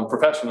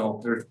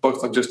professional, there's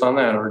books just on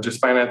that, or just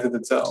finances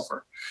itself.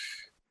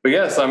 But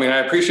yes, I mean, I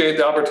appreciate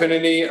the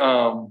opportunity.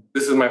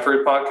 This is my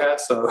first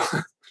podcast, so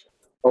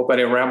hope I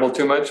didn't ramble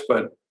too much,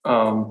 but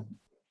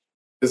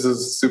this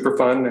is super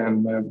fun,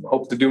 and I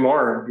hope to do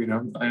more.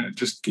 I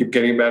just keep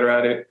getting better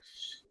at it.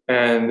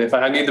 And if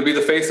I need to be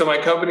the face of my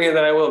company,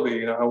 then I will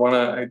be.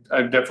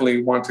 I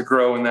definitely want to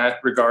grow in that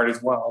regard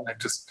as well, and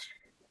just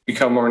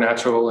become more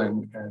natural.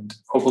 And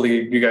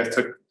hopefully you guys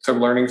took some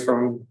learnings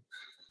from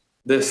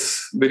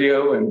this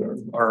video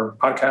and our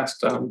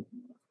podcast.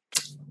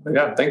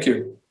 Thank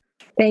you.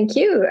 Thank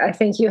you. I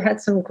think you had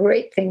some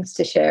great things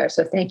to share.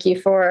 So thank you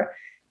for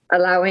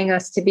allowing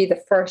us to be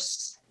the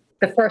first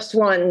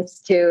ones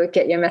to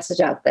get your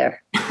message out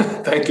there.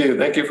 Thank you.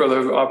 Thank you for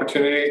the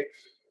opportunity.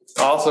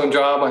 awesome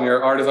job on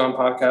your Artisan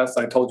podcast.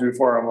 I told you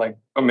before, I'm like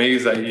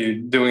amazed at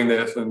you doing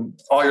this, and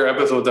all your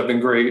episodes have been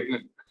great.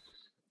 And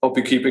hope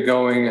you keep it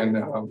going, and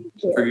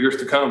for years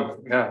to come.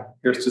 Yeah,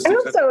 here's to success. And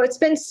also, it's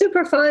been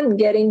super fun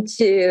getting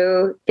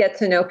to get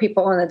to know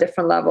people on a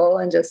different level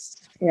and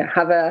just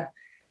have a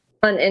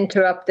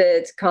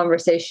uninterrupted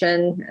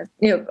conversation.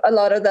 A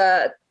lot of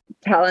the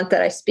talent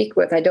that I speak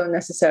with, I don't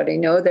necessarily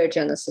know their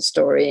genesis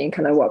story and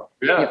kind of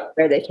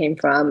where they came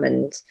from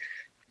and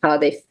how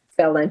they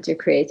fell into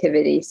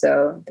creativity.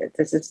 So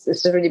this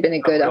has really been a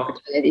good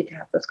opportunity to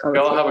have this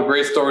conversation. We all have a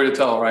great story to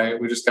tell, right?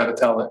 We just got to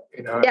tell it.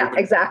 Yeah,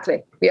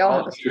 exactly. We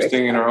all have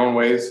interesting in our own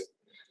ways.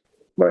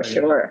 For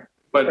sure.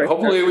 But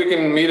hopefully we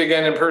can meet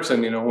again in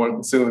person,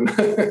 soon.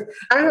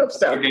 I hope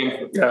so.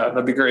 Again, yeah,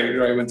 that'd be great,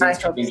 right? When things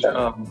change,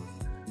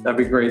 that'd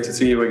be great to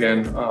see you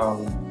again.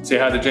 Say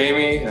hi to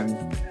Jamie, and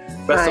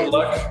best of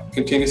luck.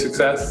 Continued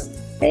success.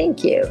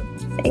 Thank you.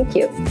 Thank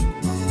you.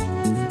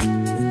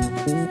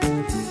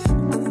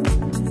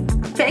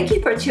 Thank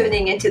you for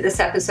tuning into this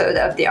episode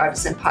of the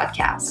Artisan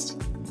Podcast.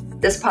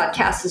 This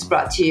podcast is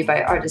brought to you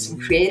by Artisan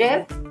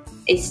Creative,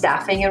 a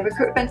staffing and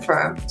recruitment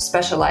firm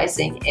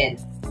specializing in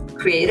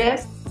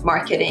creative,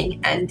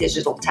 marketing, and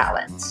digital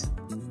talent.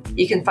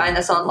 You can find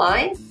us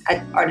online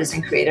at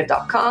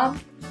artisancreative.com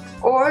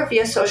or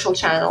via social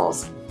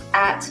channels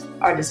at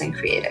Artisan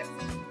Creative.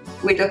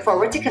 We look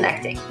forward to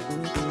connecting.